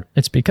 And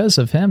it's because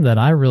of him that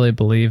I really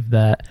believe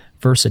that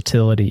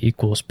versatility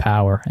equals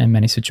power in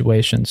many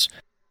situations.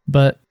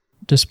 But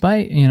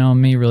despite,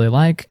 me really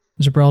like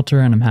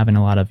Gibraltar and I'm having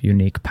a lot of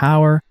unique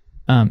power,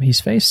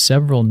 he's faced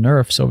several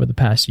nerfs over the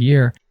past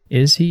year.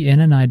 Is he in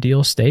an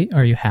ideal state?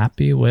 Are you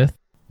happy with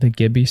the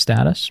Gibby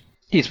status?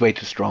 He's way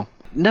too strong.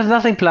 There's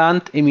nothing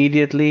planned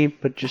immediately,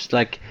 but just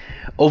like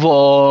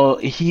overall,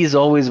 he's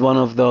always one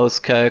of those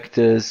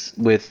characters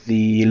with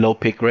the low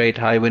pick rate,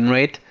 high win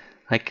rate.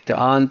 Like there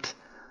aren't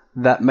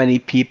that many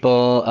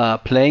people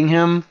playing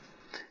him,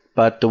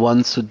 but the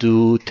ones who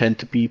do tend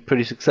to be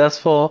pretty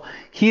successful.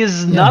 He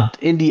is not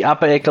in the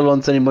upper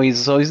echelons anymore,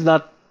 so he's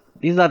not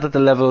at the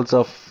levels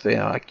of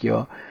like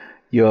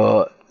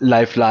your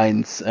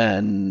lifelines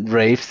and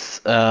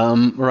wraiths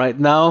right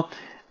now,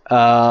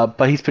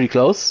 but he's pretty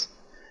close.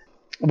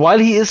 While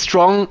he is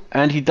strong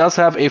and he does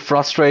have a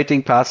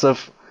frustrating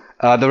passive,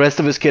 the rest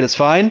of his kit is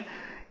fine.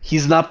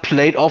 He's not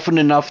played often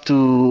enough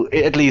to,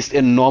 at least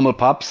in normal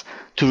pubs,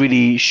 to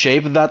really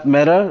shape that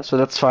meta, so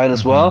that's fine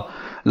as well.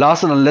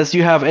 Larson, unless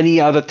you have any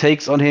other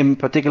takes on him,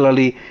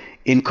 particularly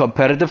in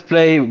competitive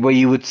play, where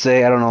you would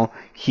say, I don't know,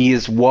 he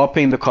is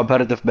warping the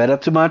competitive meta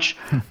too much.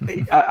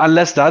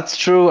 Unless that's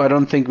true, I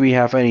don't think we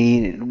have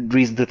any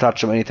reason to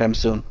touch him anytime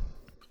soon.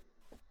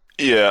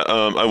 Yeah,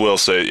 I will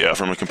say,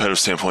 from a competitive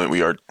standpoint,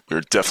 we're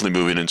definitely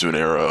moving into an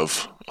era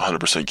of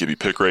 100% Gibby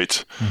pick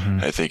rate.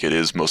 I think it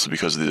is mostly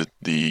because of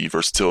the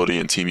versatility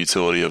and team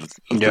utility of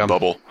the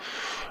bubble.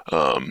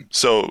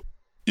 So,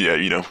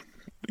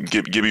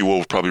 Gibby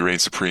will probably reign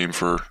supreme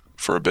for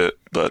a bit,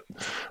 but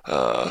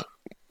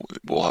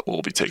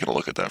we'll be taking a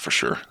look at that for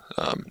sure.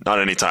 Not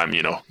anytime,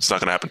 it's not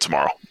going to happen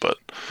tomorrow, but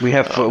we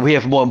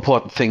have more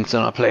important things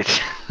on our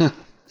plate.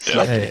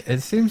 Hey,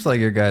 it seems like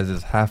your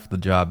guys' half the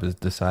job is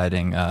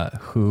deciding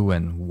who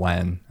and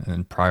when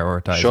and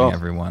prioritizing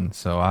everyone.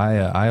 So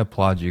I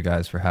applaud you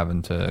guys for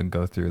having to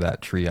go through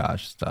that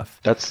triage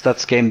stuff.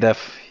 That's game dev.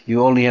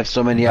 You only have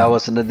so many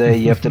hours in the day.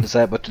 You have to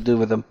decide what to do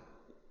with them.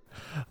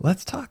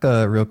 Let's talk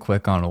real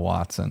quick on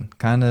Watson.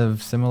 Kind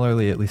of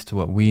similarly, at least to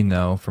what we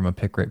know from a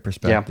pick rate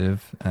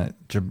perspective.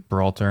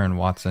 Gibraltar and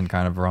Watson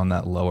kind of are on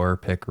that lower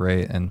pick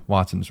rate, and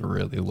Watson's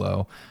really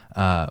low.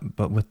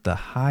 But with the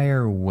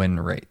higher win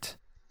rate,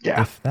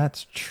 if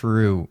that's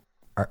true,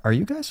 are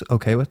you guys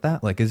okay with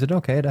that? Like, is it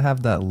okay to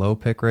have that low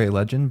pick rate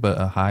legend, but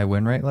a high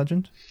win rate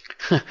legend?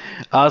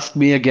 Ask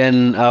me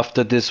again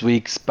after this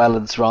week's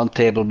Balance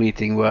Roundtable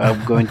meeting, where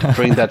I'm going to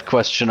bring that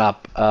question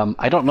up.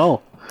 I don't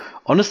know.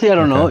 Honestly, I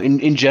don't know.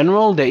 In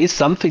general, there is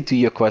something to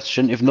your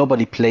question. If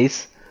nobody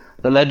plays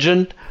the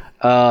legend,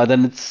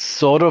 then it's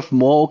sort of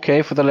more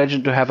okay for the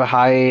legend to have a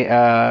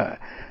high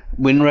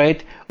win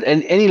rate.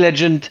 And any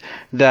legend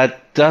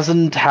that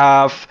doesn't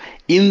have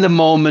in the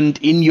moment,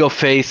 in your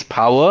face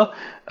power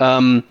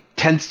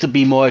tends to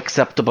be more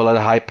acceptable at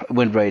high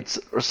win rates.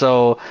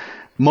 So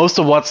most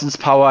of Watson's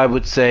power, I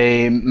would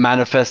say,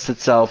 manifests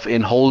itself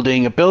in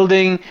holding a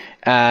building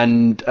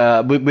and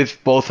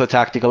with both her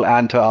tactical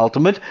and her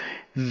ultimate.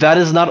 That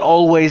is not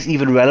always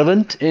even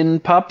relevant in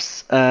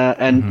pubs,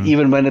 and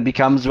even when it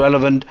becomes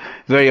relevant,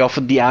 very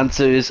often the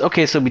answer is,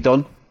 okay, so we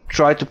don't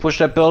try to push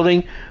that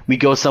building, we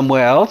go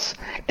somewhere else.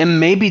 And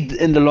maybe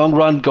in the long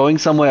run, going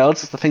somewhere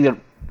else is the thing that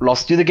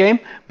lost you the game,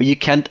 but you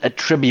can't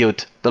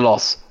attribute the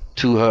loss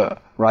to her,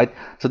 right?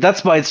 So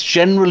that's why it's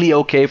generally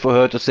okay for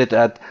her to sit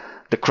at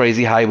the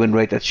crazy high win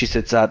rate that she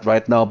sits at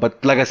right now.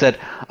 But like I said,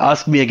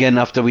 ask me again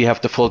after we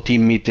have the full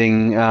team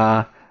meeting.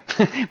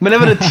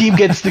 Whenever the team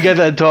gets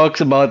together and talks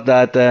about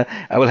that,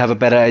 I will have a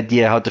better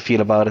idea how to feel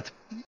about it.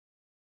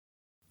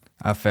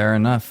 Fair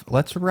enough.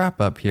 Let's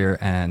wrap up here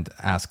and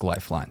ask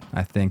Lifeline.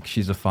 I think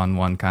she's a fun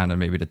one kind of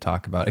maybe to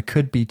talk about. It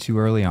could be too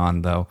early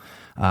on though.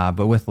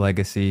 But with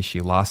Legacy, she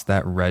lost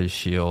that res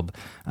shield.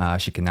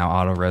 She can now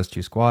auto-res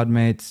 2 squad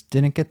mates.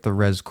 Didn't get the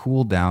res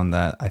cooldown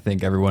that I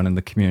think everyone in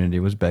the community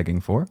was begging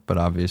for. But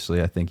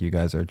obviously, I think you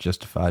guys are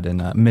justified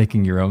in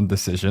making your own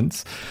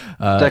decisions.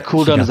 That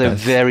cooldown is a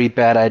very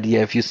bad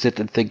idea if you sit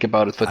and think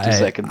about it for 2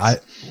 seconds.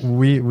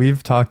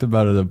 We've talked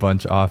about it a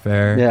bunch off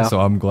air, yeah.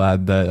 So I'm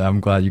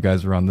glad you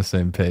guys were on the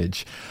same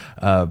page.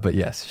 But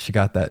yes, she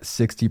got that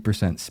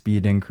 60%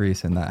 speed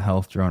increase and that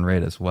health drone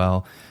rate as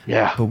well.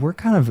 Yeah. But we're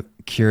kind of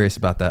curious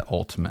about that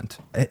ultimate.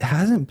 It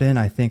hasn't been,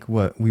 I think,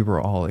 what we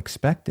were all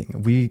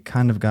expecting. We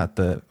kind of got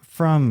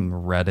from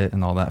Reddit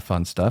and all that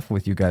fun stuff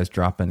with you guys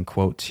dropping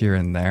quotes here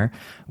and there.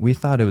 We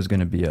thought it was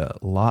going to be a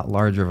lot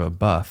larger of a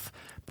buff,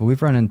 but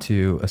we've run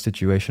into a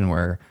situation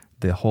where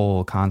the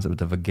whole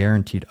concept of a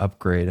guaranteed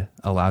upgrade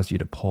allows you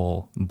to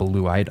pull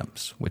blue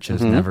items, which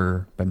has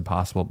never been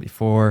possible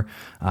before.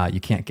 You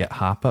can't get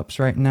hop-ups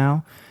right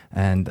now,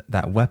 and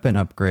that weapon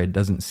upgrade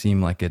doesn't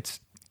seem like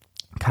it's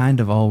kind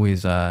of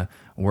always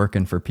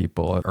working for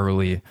people,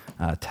 early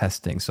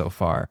testing so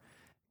far.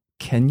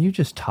 Can you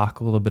just talk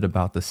a little bit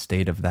about the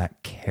state of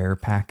that care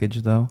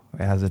package, though,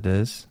 as it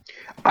is?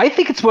 I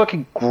think it's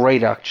working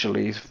great,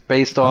 actually,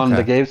 based on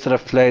the games that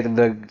I've played and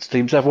the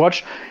streams I've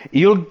watched.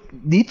 You'll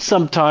need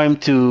some time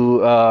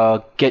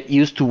to get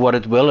used to what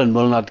it will and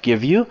will not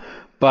give you.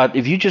 But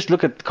if you just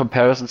look at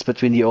comparisons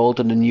between the old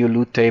and the new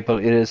loot table,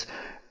 it is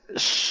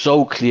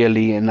so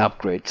clearly an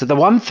upgrade. So the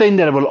one thing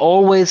that I will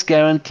always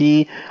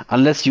guarantee,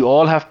 unless you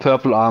all have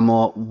purple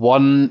armor,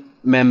 one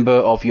member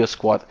of your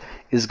squad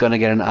is going to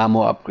get an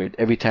armor upgrade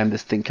every time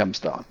this thing comes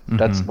down.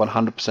 That's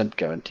 100%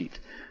 guaranteed.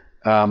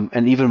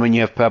 And even when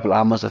you have purple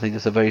armors, I think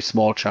there's a very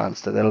small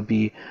chance that there'll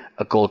be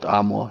a gold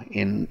armor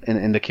in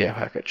the care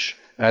package.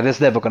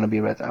 There's never going to be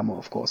red armor,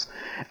 of course.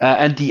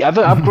 And the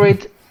other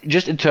upgrade,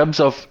 just in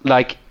terms of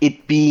like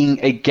it being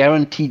a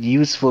guaranteed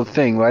useful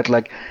thing, right?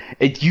 Like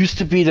it used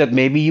to be that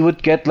maybe you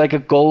would get like a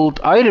gold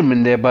item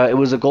in there, but it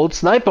was a gold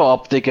sniper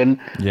optic and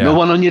no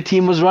one on your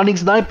team was running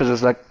snipers.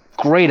 It's like,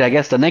 great, I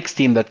guess the next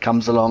team that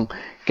comes along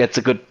gets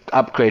a good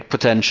upgrade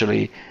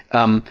potentially.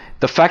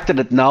 The fact that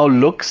it now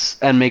looks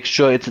and makes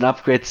sure it's an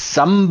upgrade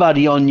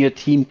somebody on your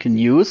team can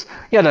use,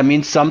 that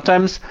means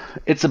sometimes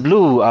it's a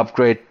blue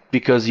upgrade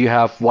because you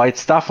have white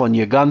stuff on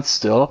your guns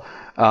still.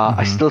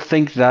 I still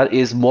think that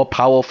is more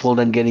powerful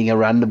than getting a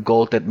random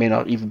gold that may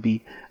not even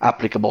be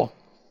applicable.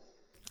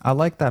 I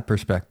like that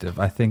perspective.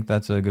 I think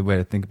that's a good way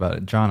to think about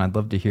it. John, I'd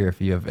love to hear if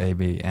you have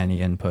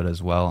any input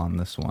as well on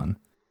this one.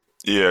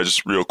 Yeah,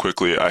 just real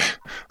quickly. I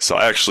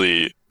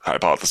actually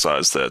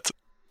hypothesized that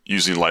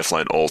using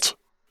Lifeline ult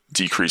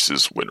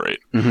decreases win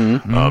rate.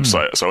 So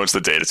I went to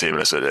the data team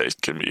and I said, hey,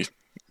 can we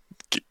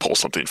pull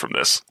something from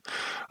this?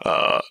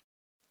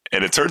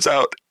 And it turns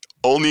out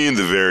only in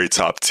the very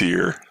top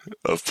tier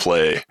of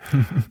play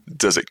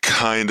does it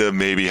kind of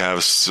maybe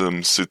have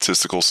some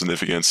statistical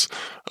significance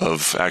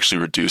of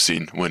actually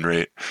reducing win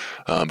rate.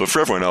 But for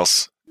everyone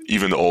else,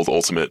 even the old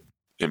ultimate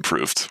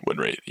improved win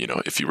rate,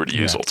 if you were to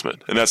use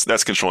ultimate, and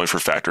that's controlling for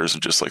factors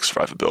of just like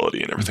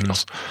survivability and everything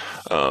else.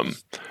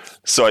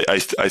 So I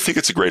think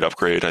it's a great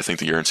upgrade. I think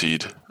the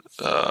guaranteed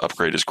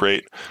upgrade is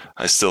great.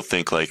 I still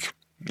think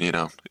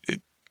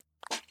it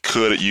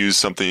could use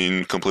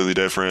something completely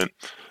different.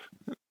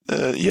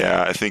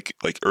 I think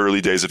like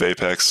early days of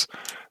Apex,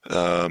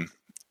 people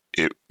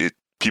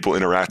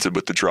interacted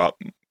with the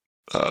drop,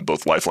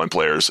 both Lifeline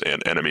players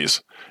and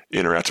enemies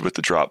interacted with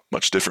the drop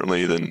much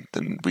differently than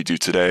we do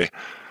today.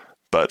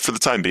 But for the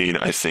time being,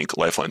 I think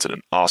Lifeline's in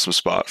an awesome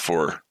spot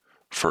for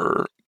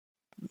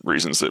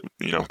reasons that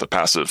the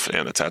passive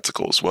and the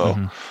tactical as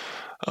well.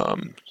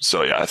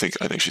 I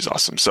think she's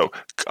awesome. So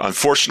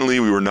unfortunately,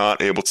 we were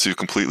not able to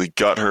completely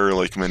gut her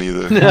like many of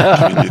the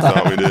community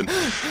thought we did.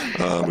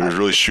 We were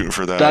really shooting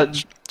for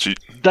that.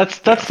 That's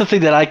the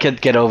thing that I can't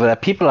get over.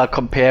 That people are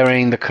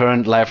comparing the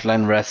current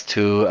Lifeline rest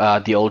to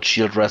the old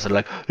Shield rest.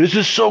 Like, this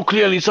is so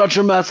clearly such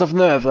a massive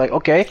nerf. Like,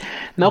 okay,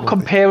 now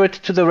compare it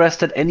to the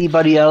rest that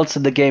anybody else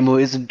in the game who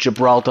isn't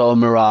Gibraltar or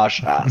Mirage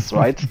has,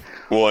 right?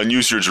 Well, and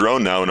use your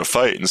drone now in a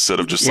fight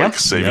instead of just like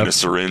saving a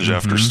syringe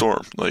after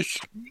storm. Like,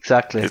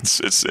 exactly. It's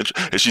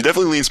she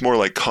definitely leans more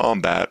like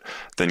combat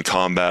than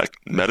combat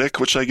medic,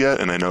 which I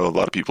get, and I know a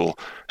lot of people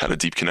had a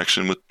deep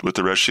connection with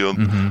the res shield.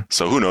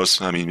 So who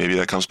knows? I mean, maybe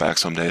that comes back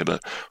someday.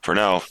 But for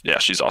now,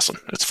 she's awesome.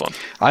 It's fun.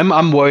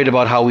 I'm worried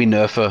about how we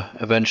nerf her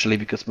eventually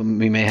because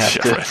we may have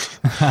to. Right.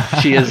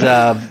 She is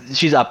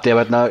she's up there,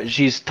 but now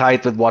she's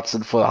tied with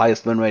Watson for the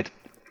highest win rate.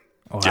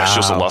 Wow. Yeah, she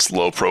also lost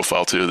low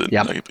profile too.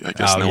 I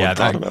guess no one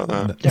thought about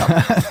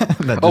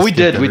that. We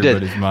did.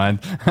 Mind.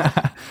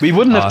 We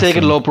wouldn't have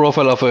taken low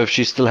profile of her if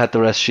she still had the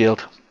rest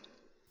shield.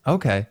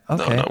 Okay.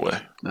 No way.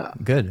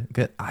 Good.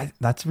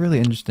 That's really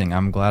interesting.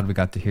 I'm glad we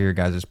got to hear your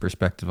guys'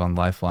 perspective on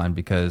Lifeline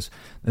because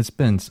it's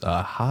been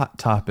a hot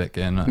topic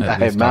in at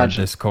least our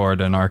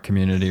Discord and our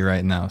community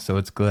right now. So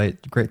it's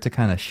great to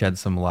kind of shed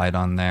some light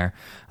on there.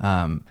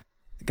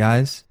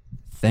 Guys,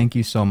 thank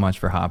you so much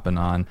for hopping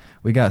on.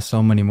 We got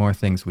so many more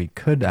things we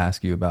could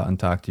ask you about and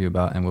talk to you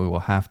about, and we will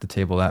have to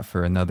table that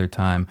for another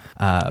time.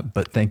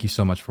 But thank you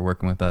so much for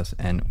working with us,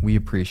 and we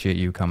appreciate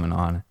you coming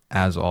on,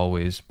 as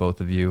always,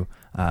 both of you.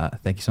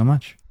 Thank you so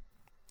much.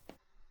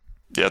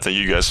 Yeah, thank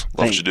you guys.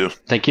 Love what you do.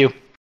 Thank you.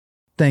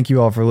 Thank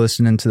you all for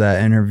listening to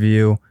that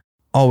interview.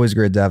 Always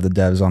great to have the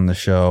devs on the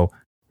show.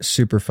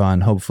 Super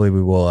fun. Hopefully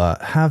we will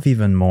have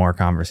even more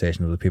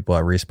conversations with people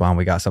at Respawn.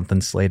 We got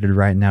something slated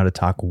right now to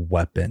talk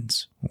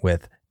weapons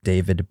with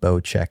David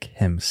Bocek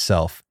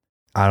himself.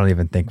 I don't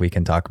even think we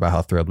can talk about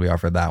how thrilled we are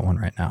for that one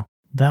right now.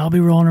 That'll be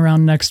rolling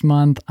around next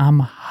month.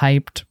 I'm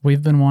hyped.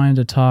 We've been wanting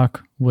to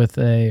talk with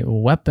a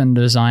weapon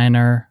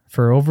designer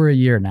for over a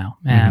year now,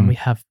 and we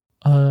have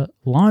a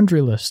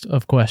laundry list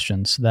of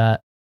questions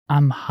that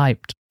I'm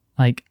hyped.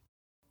 Like,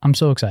 I'm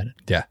so excited.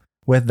 Yeah.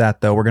 With that,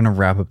 though, we're going to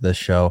wrap up this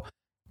show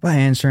by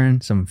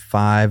answering some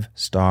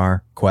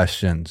 5-star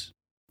questions.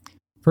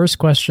 First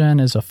question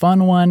is a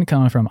fun one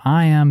coming from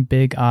I Am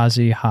Big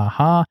Ozzy.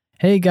 Haha.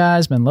 Hey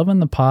guys, been loving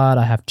the pod.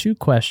 I have 2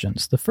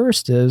 questions. The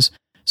first is,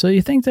 so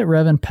you think that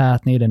Rev and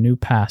Path need a new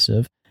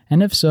passive?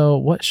 And if so,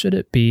 what should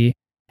it be?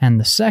 And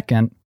the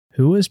second,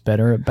 who is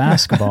better at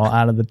basketball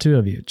out of the 2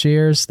 of you?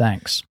 Cheers.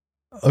 Thanks.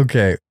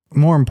 Okay.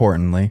 More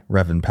importantly,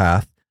 Rev and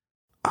Path,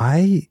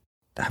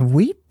 have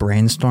we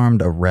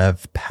brainstormed a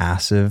Rev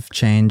passive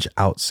change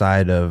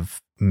outside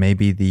of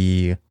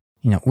maybe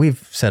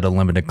we've said a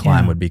limited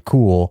climb would be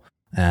cool,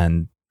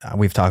 and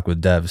we've talked with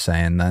Dev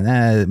saying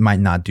that it might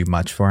not do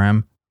much for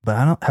him,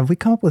 but have we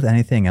come up with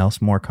anything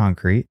else more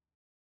concrete?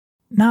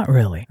 Not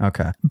really.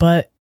 Okay.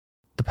 But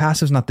the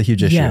passive's not the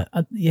huge issue.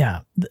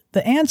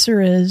 The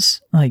answer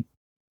is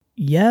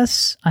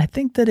yes, I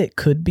think that it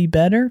could be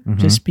better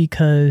just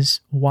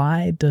because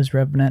why does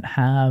Revenant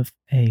have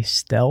a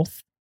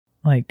stealth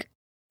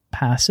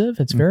passive?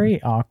 It's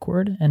very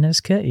awkward in his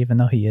kit, even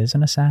though he is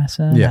an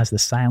assassin, has the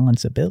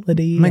silence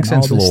ability, makes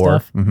and sense all this lore.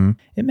 stuff.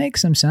 It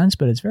makes some sense,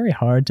 but it's very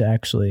hard to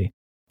actually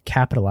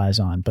capitalize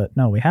on. But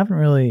no, we haven't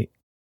really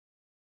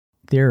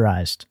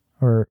theorized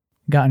or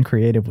gotten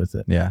creative with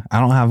it. Yeah, I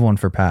don't have one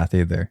for Path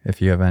either.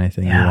 If you have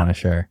anything you want to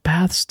share.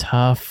 Path's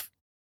tough.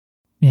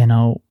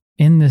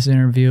 In this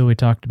interview, we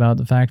talked about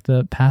the fact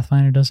that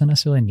Pathfinder doesn't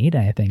necessarily need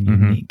anything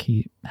unique.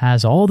 He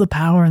has all the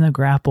power in the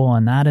grapple,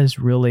 and that is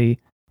really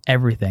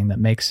everything that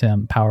makes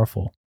him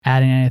powerful.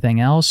 Adding anything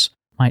else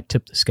might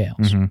tip the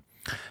scales.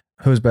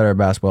 Who's better at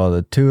basketball,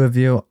 the 2 of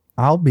you?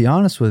 I'll be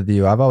honest with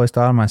you. I've always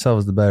thought of myself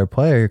as the better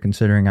player,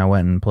 considering I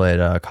went and played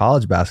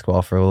college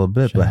basketball for a little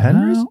bit. But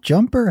Henry's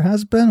jumper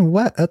has been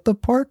wet at the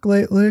park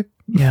lately.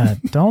 Yeah,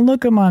 don't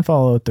look at my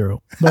follow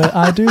through, but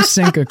I do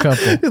sink a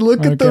couple.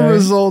 Look at the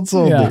results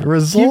only. Yeah.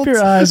 Keep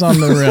your eyes on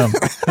the rim,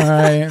 all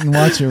right, and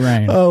watch it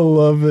rain. I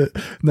love it.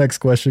 Next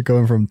question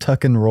coming from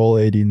Tuck and Roll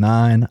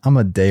 89. I'm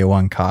a day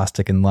 1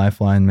 Caustic and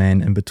Lifeline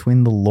main, and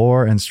between the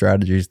lore and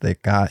strategies they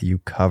got you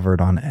covered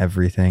on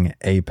everything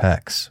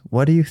Apex.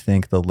 What do you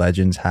think the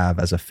legends have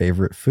as a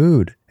favorite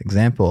food?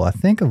 Example, I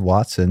think of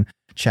Watson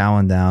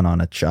chowing down on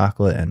a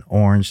chocolate and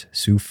orange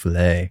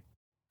souffle.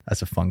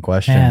 That's a fun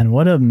question. Man,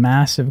 what a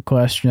massive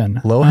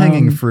question.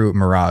 Low-hanging fruit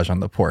Mirage on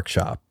the pork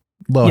chop.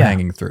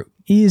 Low-hanging fruit.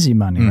 Easy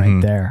money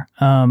right there.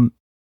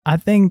 I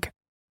think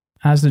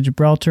as the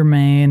Gibraltar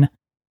main,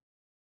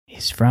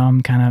 he's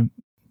from kind of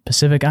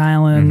Pacific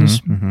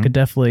Islands. Could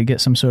definitely get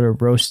some sort of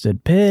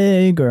roasted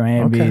pig or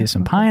maybe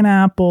some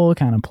pineapple,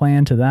 kind of play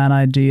into that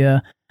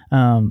idea.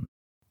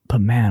 But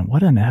man,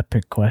 what an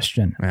epic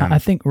question. I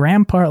think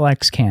Rampart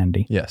likes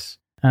candy. Yes.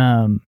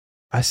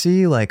 I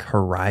see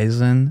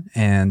Horizon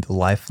and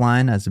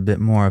Lifeline as a bit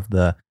more of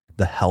the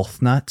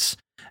health nuts.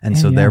 And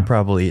so they're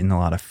probably eating a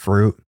lot of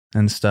fruit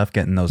and stuff,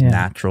 getting those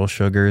natural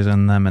sugars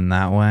in them in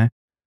that way.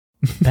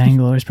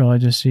 Bangalore's probably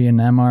just eating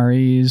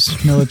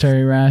MREs,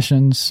 military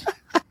rations,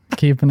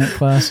 keeping it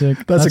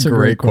classic. That's a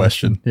great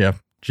question. Yeah.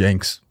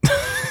 Jinx.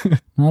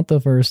 Not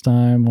the first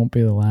time, won't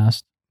be the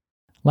last.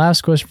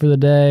 Last question for the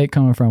day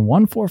coming from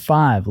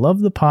 145. Love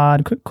the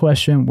pod. Quick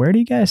question. Where do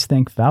you guys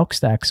think Valk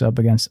stacks up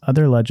against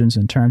other legends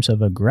in terms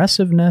of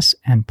aggressiveness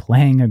and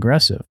playing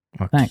aggressive?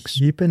 Thanks.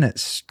 Keeping it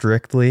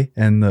strictly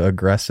in the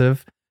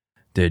aggressive.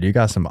 Dude, you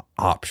got some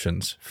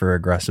options for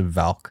aggressive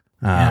Valk.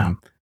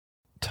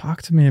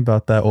 Talk to me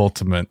about that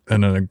ultimate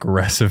in an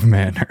aggressive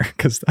manner,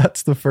 because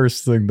that's the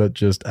first thing that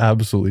just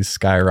absolutely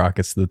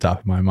skyrockets to the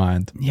top of my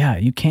mind. Yeah,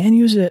 you can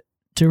use it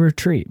to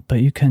retreat, but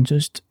you can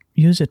just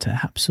use it to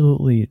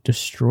absolutely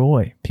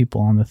destroy people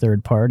on the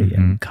third party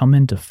and come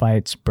into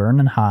fights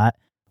burning hot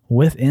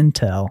with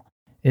intel.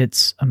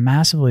 It's a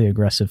massively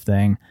aggressive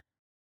thing.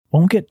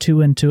 Won't get too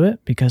into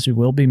it because we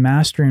will be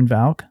mastering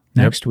Valk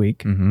next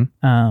week.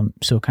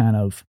 So kind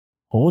of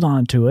hold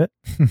on to it.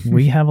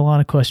 We have a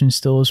lot of questions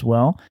still as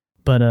well.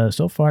 But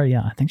so far,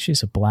 yeah, I think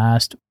she's a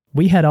blast.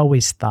 We had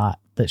always thought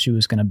that she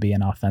was going to be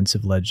an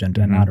offensive legend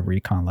and not a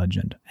recon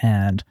legend.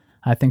 And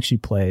I think she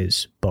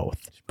plays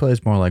both. She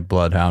plays more like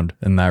Bloodhound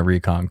in that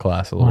recon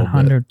class a little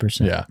 100%. bit.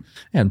 Yeah.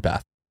 And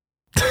Path.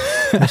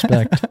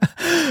 Respect.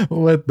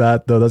 With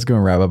that, though, that's going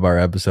to wrap up our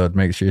episode.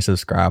 Make sure you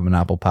subscribe on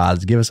Apple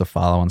Pods. Give us a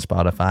follow on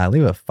Spotify.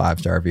 Leave a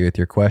 5-star review with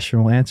your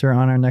question. We'll answer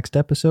on our next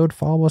episode.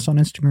 Follow us on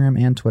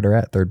Instagram and Twitter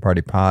at Third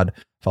Party Pod.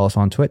 Follow us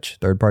on Twitch,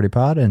 Third Party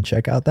Pod, and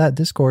check out that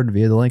Discord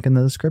via the link in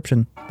the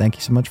description. Thank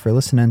you so much for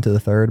listening to the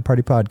Third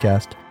Party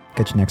Podcast.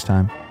 Catch you next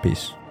time.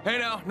 Peace. Hey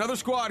now, another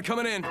squad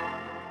coming in.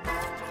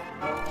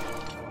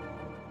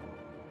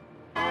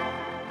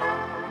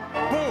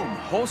 Boom,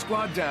 whole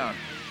squad down.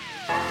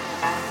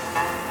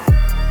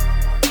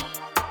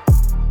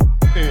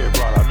 Hey,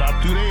 brother,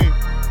 not today.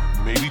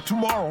 Maybe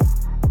tomorrow.